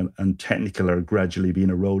 informational, and technical are gradually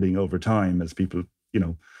being eroding over time as people,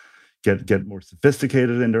 get more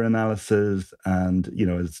sophisticated in their analysis, and,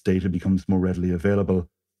 as data becomes more readily available.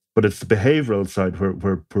 But it's the behavioral side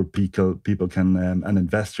where people can, and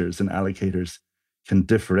investors and allocators can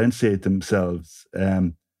differentiate themselves.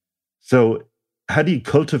 So how do you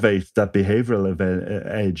cultivate that behavioral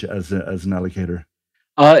edge as an allocator?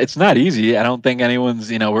 It's not easy. I don't think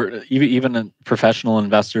anyone's, we're even professional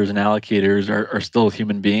investors and allocators are still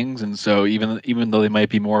human beings. And so even though they might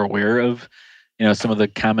be more aware of, some of the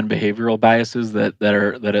common behavioral biases that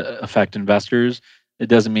affect investors, it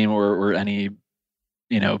doesn't mean we're any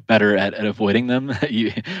better at avoiding them.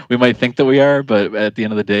 We might think that we are, but at the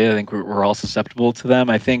end of the day, I think we're all susceptible to them.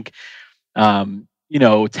 I think,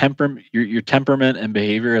 your temperament and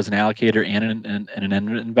behavior as an allocator and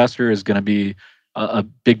an investor is going to be a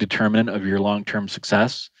big determinant of your long-term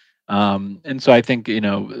success. And so I think,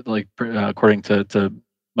 according to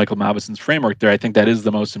Michael Maubussin's framework there, I think that is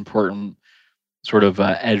the most important sort of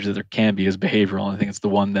edge that there can be, is behavioral. And I think it's the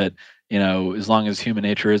one that, as long as human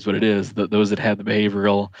nature is what it is, those that have the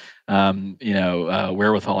behavioral,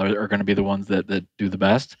 wherewithal are going to be the ones that do the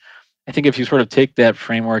best. I think if you sort of take that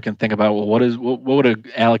framework and think about, well, what would an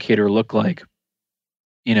allocator look like,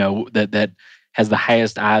 that has the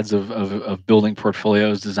highest odds of building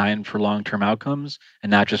portfolios designed for long-term outcomes and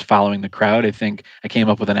not just following the crowd. I think I came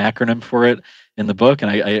up with an acronym for it in the book, and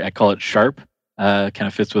I call it SHARP. Kind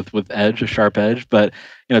of fits with edge, a sharp edge. But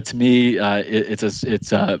to me, it has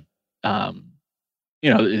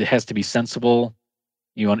to be sensible.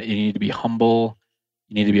 You need to be humble.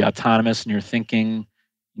 You need to be autonomous in your thinking.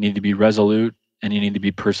 You need to be resolute, and you need to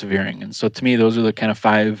be persevering. And so to me, those are the kind of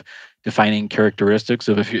 5 defining characteristics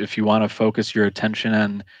of if you want to focus your attention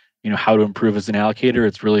on, how to improve as an allocator.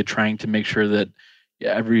 It's really trying to make sure that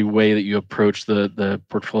every way that you approach the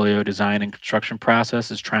portfolio design and construction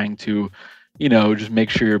process is trying to, just make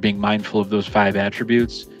sure you're being mindful of those 5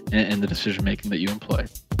 attributes in the decision making that you employ.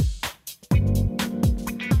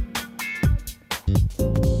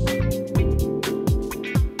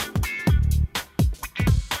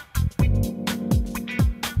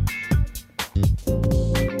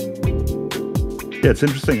 Yeah, it's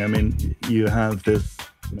interesting. I mean, you have this,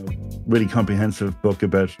 really comprehensive book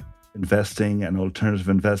about investing and alternative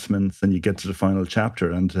investments, and you get to the final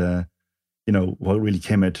chapter, and what really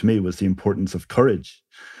came out to me was the importance of courage.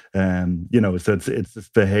 So it's this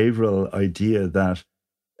behavioral idea that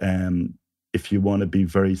if you want to be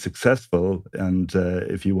very successful, and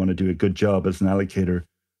if you want to do a good job as an allocator,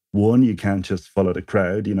 one, you can't just follow the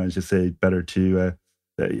crowd. As you say, better to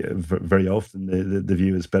very often the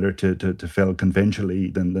view is better to fail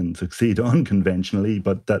conventionally than succeed unconventionally.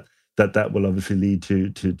 But that that will obviously lead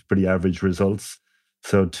to pretty average results.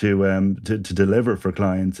 So to deliver for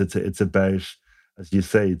clients, it's about, as you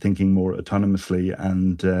say, thinking more autonomously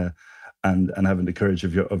and having the courage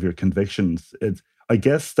of your convictions. I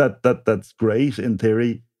guess that's great in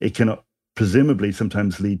theory. It can presumably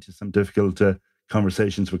sometimes lead to some difficult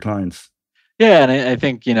conversations with clients. Yeah, and I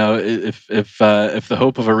think if the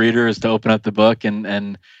hope of a reader is to open up the book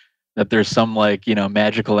and that there's some like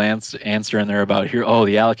magical answer in there about here, oh,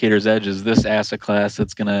 the allocator's edge is this asset class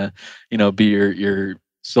that's gonna be your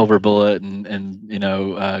silver bullet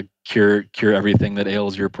and cure everything that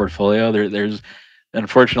ails your portfolio. There's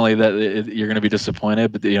unfortunately you're going to be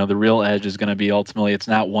disappointed, but the real edge is going to be ultimately it's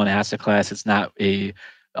not one asset class, it's not a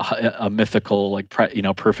mythical like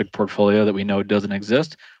perfect portfolio that we know doesn't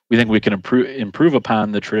exist. We think we can improve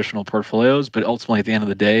upon the traditional portfolios, but ultimately at the end of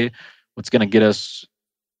the day, what's going to get us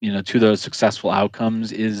to those successful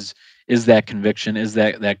outcomes is that conviction, is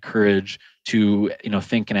that courage to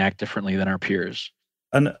think and act differently than our peers.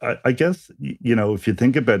 And I guess if you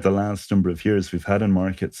think about the last number of years we've had in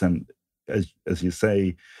markets, and as you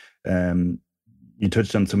say, you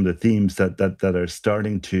touched on some of the themes that are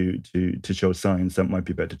starting to show signs that might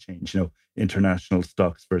be about to change. International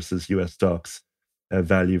stocks versus U.S. stocks,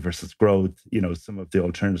 value versus growth. Some of the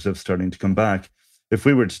alternatives starting to come back. If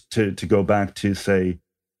we were to go back to say,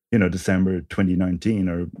 December 2019,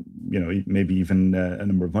 or maybe even a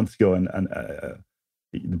number of months ago, and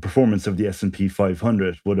the performance of the S&P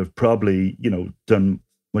 500 would have probably done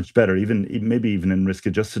much better, maybe even in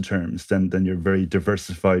risk-adjusted terms, than your very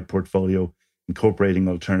diversified portfolio, incorporating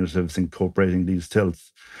alternatives, incorporating these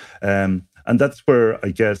tilts. And that's where I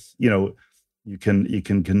guess you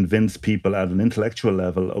can convince people at an intellectual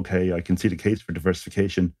level, okay, I can see the case for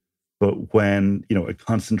diversification. But when a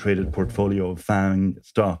concentrated portfolio of FANG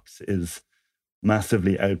stocks is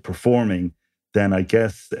massively outperforming, then I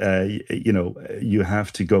guess you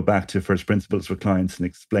have to go back to first principles with clients and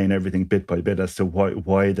explain everything bit by bit as to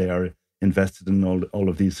why they are invested in all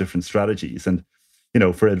of these different strategies. And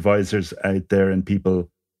for advisors out there and people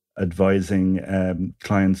advising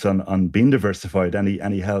clients on being diversified,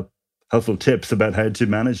 any helpful tips about how to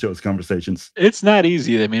manage those conversations? It's not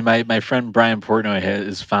easy. I mean, my friend Brian Portnoy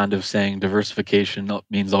is fond of saying diversification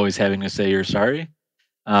means always having to say you're sorry.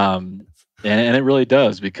 And it really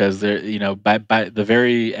does, because by the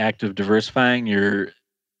very act of diversifying, you're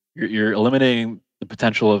eliminating the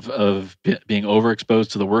potential of being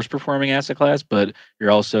overexposed to the worst performing asset class, but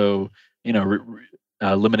you're also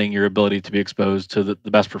limiting your ability to be exposed to the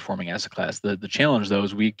best performing asset class. The challenge though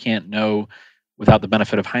is we can't know without the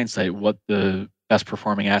benefit of hindsight what the best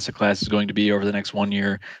performing asset class is going to be over the next 1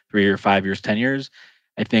 year, 3 year, 5 years, 10 years.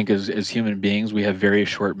 I think as human beings, we have very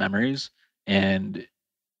short memories, and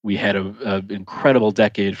we had an incredible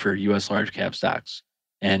decade for U.S. large cap stocks.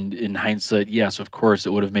 And in hindsight, yes, of course, it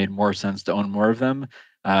would have made more sense to own more of them.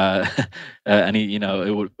 It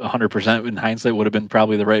would 100% in hindsight would have been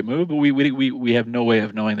probably the right move, but we have no way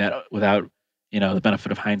of knowing that without the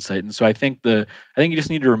benefit of hindsight. And so I think you just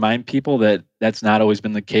need to remind people that that's not always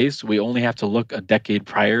been the case. We only have to look a decade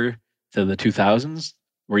prior to the 2000s,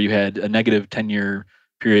 where you had a negative 10-year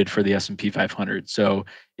period for the S&P 500. So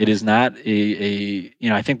it is not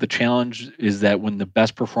I think the challenge is that when the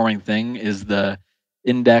best performing thing is the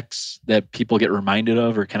index that people get reminded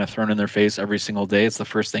of or kind of thrown in their face every single day, it's the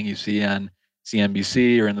first thing you see on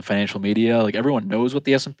CNBC or in the financial media. Like, everyone knows what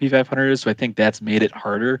the S&P 500 is. So I think that's made it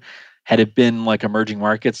harder. Had it been like emerging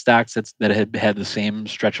market stocks that had had the same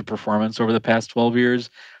stretch of performance over the past 12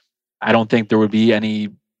 years, I don't think there would be any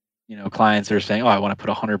clients that are saying, "Oh, I want to put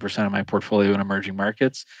 100% of my portfolio in emerging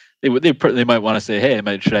markets." They might want to say, "Hey,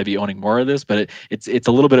 should I be owning more of this?" But it's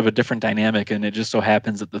a little bit of a different dynamic, and it just so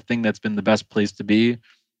happens that the thing that's been the best place to be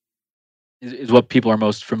is what people are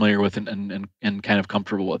most familiar with and kind of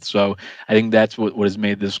comfortable with. So I think that's what has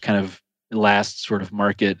made this kind of last sort of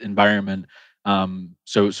market environment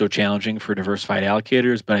so challenging for diversified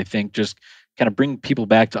allocators. But I think just kind of bring people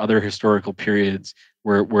back to other historical periods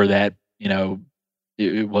where that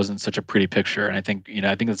it wasn't such a pretty picture. And I think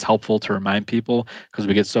it's helpful to remind people, because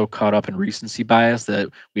we get so caught up in recency bias that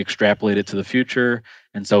we extrapolate it to the future.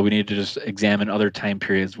 And so we need to just examine other time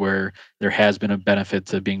periods where there has been a benefit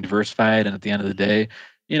to being diversified. And at the end of the day,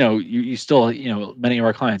 you still, many of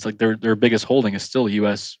our clients, like their biggest holding is still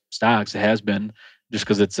U.S. stocks. It has been, just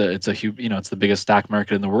because it's a huge, it's the biggest stock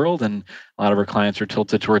market in the world, and a lot of our clients are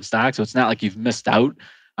tilted towards stocks. So it's not like you've missed out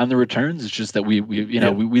on the returns. It's just that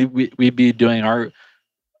we'd be doing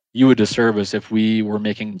you a disservice if we were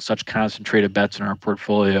making such concentrated bets in our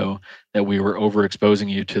portfolio that we were overexposing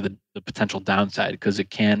you to the potential downside, because it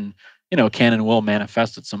can and will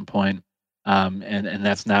manifest at some point and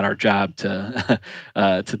that's not our job to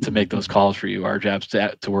to make those calls for you. Our job's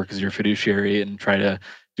to work as your fiduciary and try to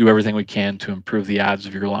do everything we can to improve the odds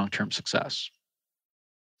of your long-term success.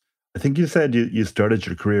 I think you said you started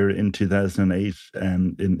your career in 2008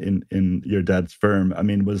 in your dad's firm. I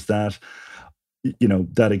mean, was that,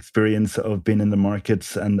 that experience of being in the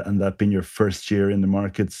markets and that being your first year in the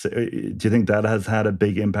markets, do you think that has had a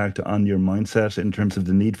big impact on your mindset in terms of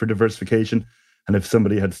the need for diversification? And if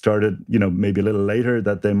somebody had started, maybe a little later,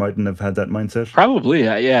 that they mightn't have had that mindset? Probably,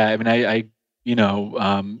 yeah. I mean,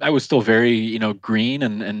 I was still very, green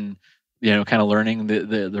and kind of learning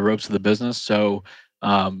the ropes of the business. So,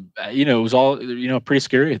 it was all, pretty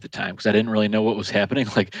scary at the time because I didn't really know what was happening.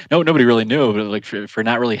 Like, nobody really knew, but like for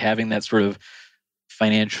not really having that sort of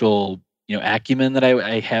financial, acumen that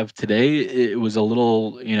I have today, it was a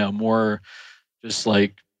little, more just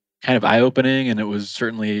like kind of eye opening, and it was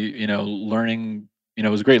certainly, learning. It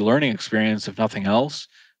was a great learning experience, if nothing else.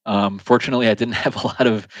 Fortunately, I didn't have a lot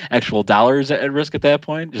of actual dollars at risk at that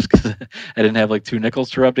point, just because I didn't have like two nickels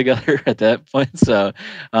to rub together at that point. So,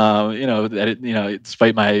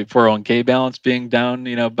 despite my 401k balance being down,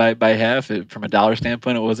 by half, from a dollar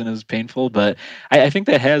standpoint, it wasn't as painful. But I think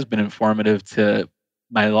that has been informative to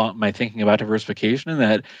my thinking about diversification, and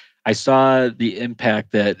that I saw the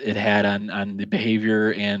impact that it had on the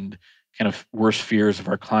behavior and kind of worst fears of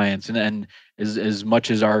our clients. And as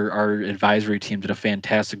much as our advisory team did a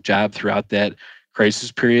fantastic job throughout that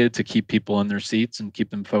crisis period to keep people in their seats and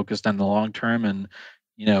keep them focused on the long term, and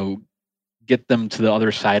you know get them to the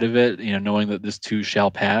other side of it, knowing that this too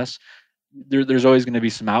shall pass. There's always going to be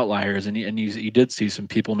some outliers, and you did see some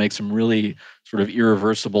people make some really sort of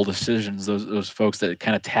irreversible decisions. Those folks that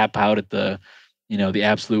kind of tap out at the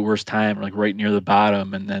absolute worst time, like right near the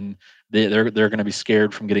bottom, and then they're going to be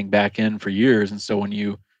scared from getting back in for years. And so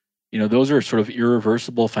when those are sort of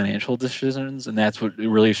irreversible financial decisions, and that's what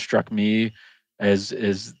really struck me as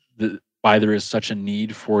why there is such a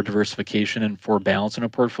need for diversification and for balance in a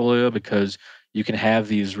portfolio, because you can have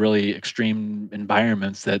these really extreme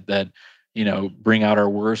environments that bring out our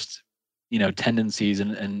worst tendencies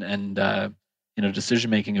and decision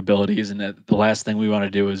making abilities, and that the last thing we want to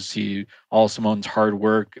do is see all someone's hard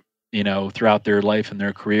work throughout their life and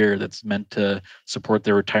their career that's meant to support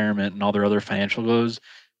their retirement and all their other financial goals,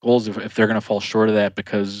 if they're going to fall short of that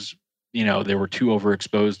because they were too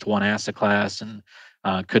overexposed to one asset class and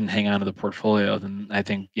couldn't hang on to the portfolio. Then I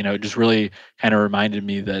think it just really kind of reminded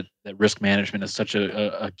me that risk management is such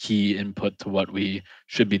a key input to what we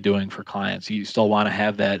should be doing for clients. You still want to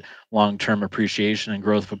have that long-term appreciation and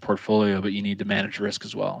growth of a portfolio, but you need to manage risk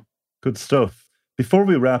as well. Good stuff. Before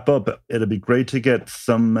we wrap up, it'd be great to get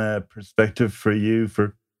some perspective for you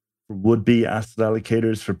for would-be asset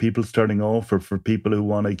allocators, for people starting off, or for people who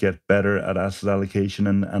want to get better at asset allocation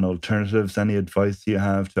and alternatives. Any advice you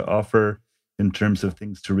have to offer in terms of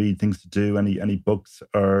things to read, things to do, any books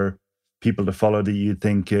or people to follow that you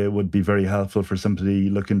think would be very helpful for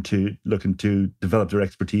somebody looking to develop their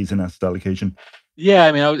expertise in asset allocation? Yeah,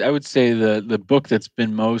 I mean, I would say the book that's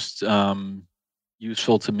been most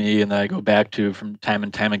useful to me and that I go back to from time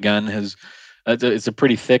and time again it's a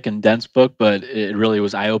pretty thick and dense book, but it really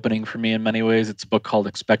was eye-opening for me in many ways. It's a book called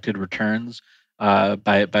Expected Returns by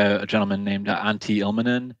a gentleman named Antti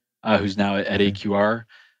Ilmanen, who's now at AQR.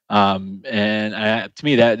 To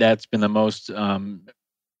me, that's been the most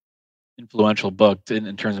influential book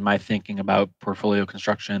in terms of my thinking about portfolio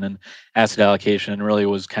construction and asset allocation, and really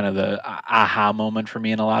was kind of the aha moment for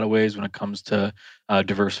me in a lot of ways when it comes to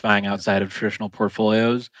diversifying outside of traditional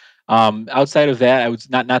portfolios. Outside of that, I would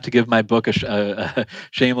not to give my book a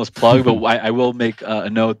shameless plug, but I will make a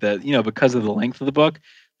note that because of the length of the book,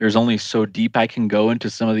 there's only so deep I can go into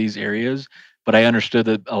some of these areas. But I understood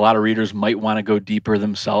that a lot of readers might want to go deeper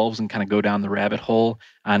themselves and kind of go down the rabbit hole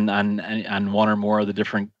on one or more of the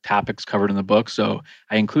different topics covered in the book. So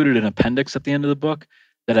I included an appendix at the end of the book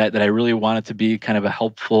that I really wanted to be kind of a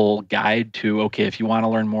helpful guide to, okay, if you want to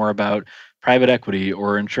learn more about private equity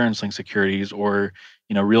or insurance-linked securities or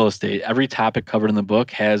real estate, every topic covered in the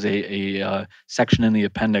book has a section in the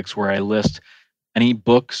appendix where I list any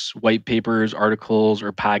books, white papers, articles,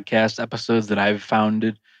 or podcast episodes that I've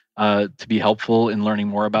found to be helpful in learning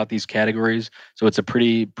more about these categories. So it's a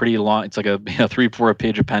pretty long. It's like a 3-4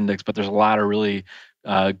 page appendix, but there's a lot of really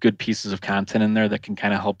good pieces of content in there that can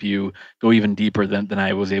kind of help you go even deeper than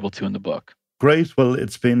I was able to in the book. Great. Well,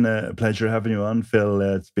 it's been a pleasure having you on, Phil.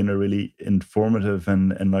 It's been a really informative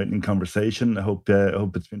and enlightening conversation. I hope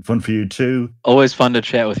it's been fun for you too. Always fun to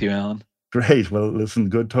chat with you, Alan. Great. Well, listen,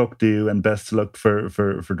 good talk to you, and best of luck for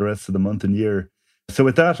the rest of the month and year. So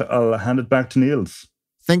with that, I'll hand it back to Niels.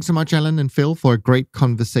 Thanks so much, Alan and Phil, for a great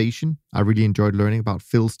conversation. I really enjoyed learning about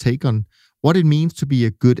Phil's take on what it means to be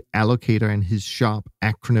a good allocator and his SHARP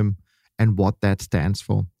acronym and what that stands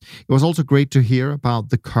for. It was also great to hear about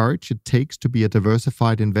the courage it takes to be a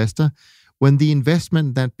diversified investor when the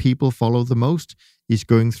investment that people follow the most is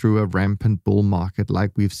going through a rampant bull market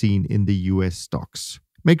like we've seen in the US stocks.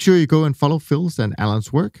 Make sure you go and follow Phil's and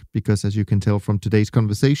Alan's work because, as you can tell from today's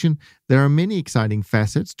conversation, there are many exciting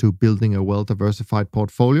facets to building a well-diversified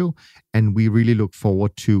portfolio, and we really look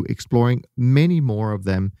forward to exploring many more of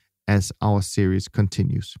them as our series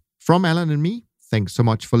continues. From Alan and me, thanks so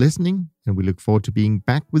much for listening, and we look forward to being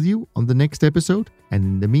back with you on the next episode. And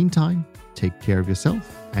in the meantime, take care of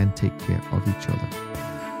yourself and take care of each other.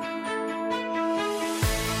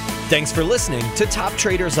 Thanks for listening to Top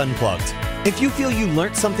Traders Unplugged. If you feel you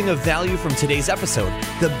learned something of value from today's episode,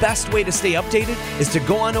 the best way to stay updated is to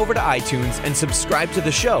go on over to iTunes and subscribe to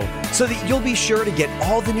the show so that you'll be sure to get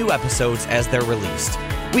all the new episodes as they're released.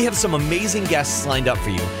 We have some amazing guests lined up for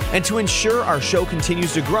you, and to ensure our show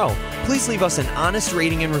continues to grow, please leave us an honest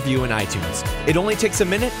rating and review in iTunes. It only takes a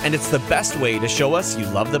minute, and it's the best way to show us you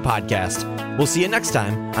love the podcast. We'll see you next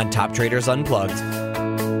time on Top Traders Unplugged.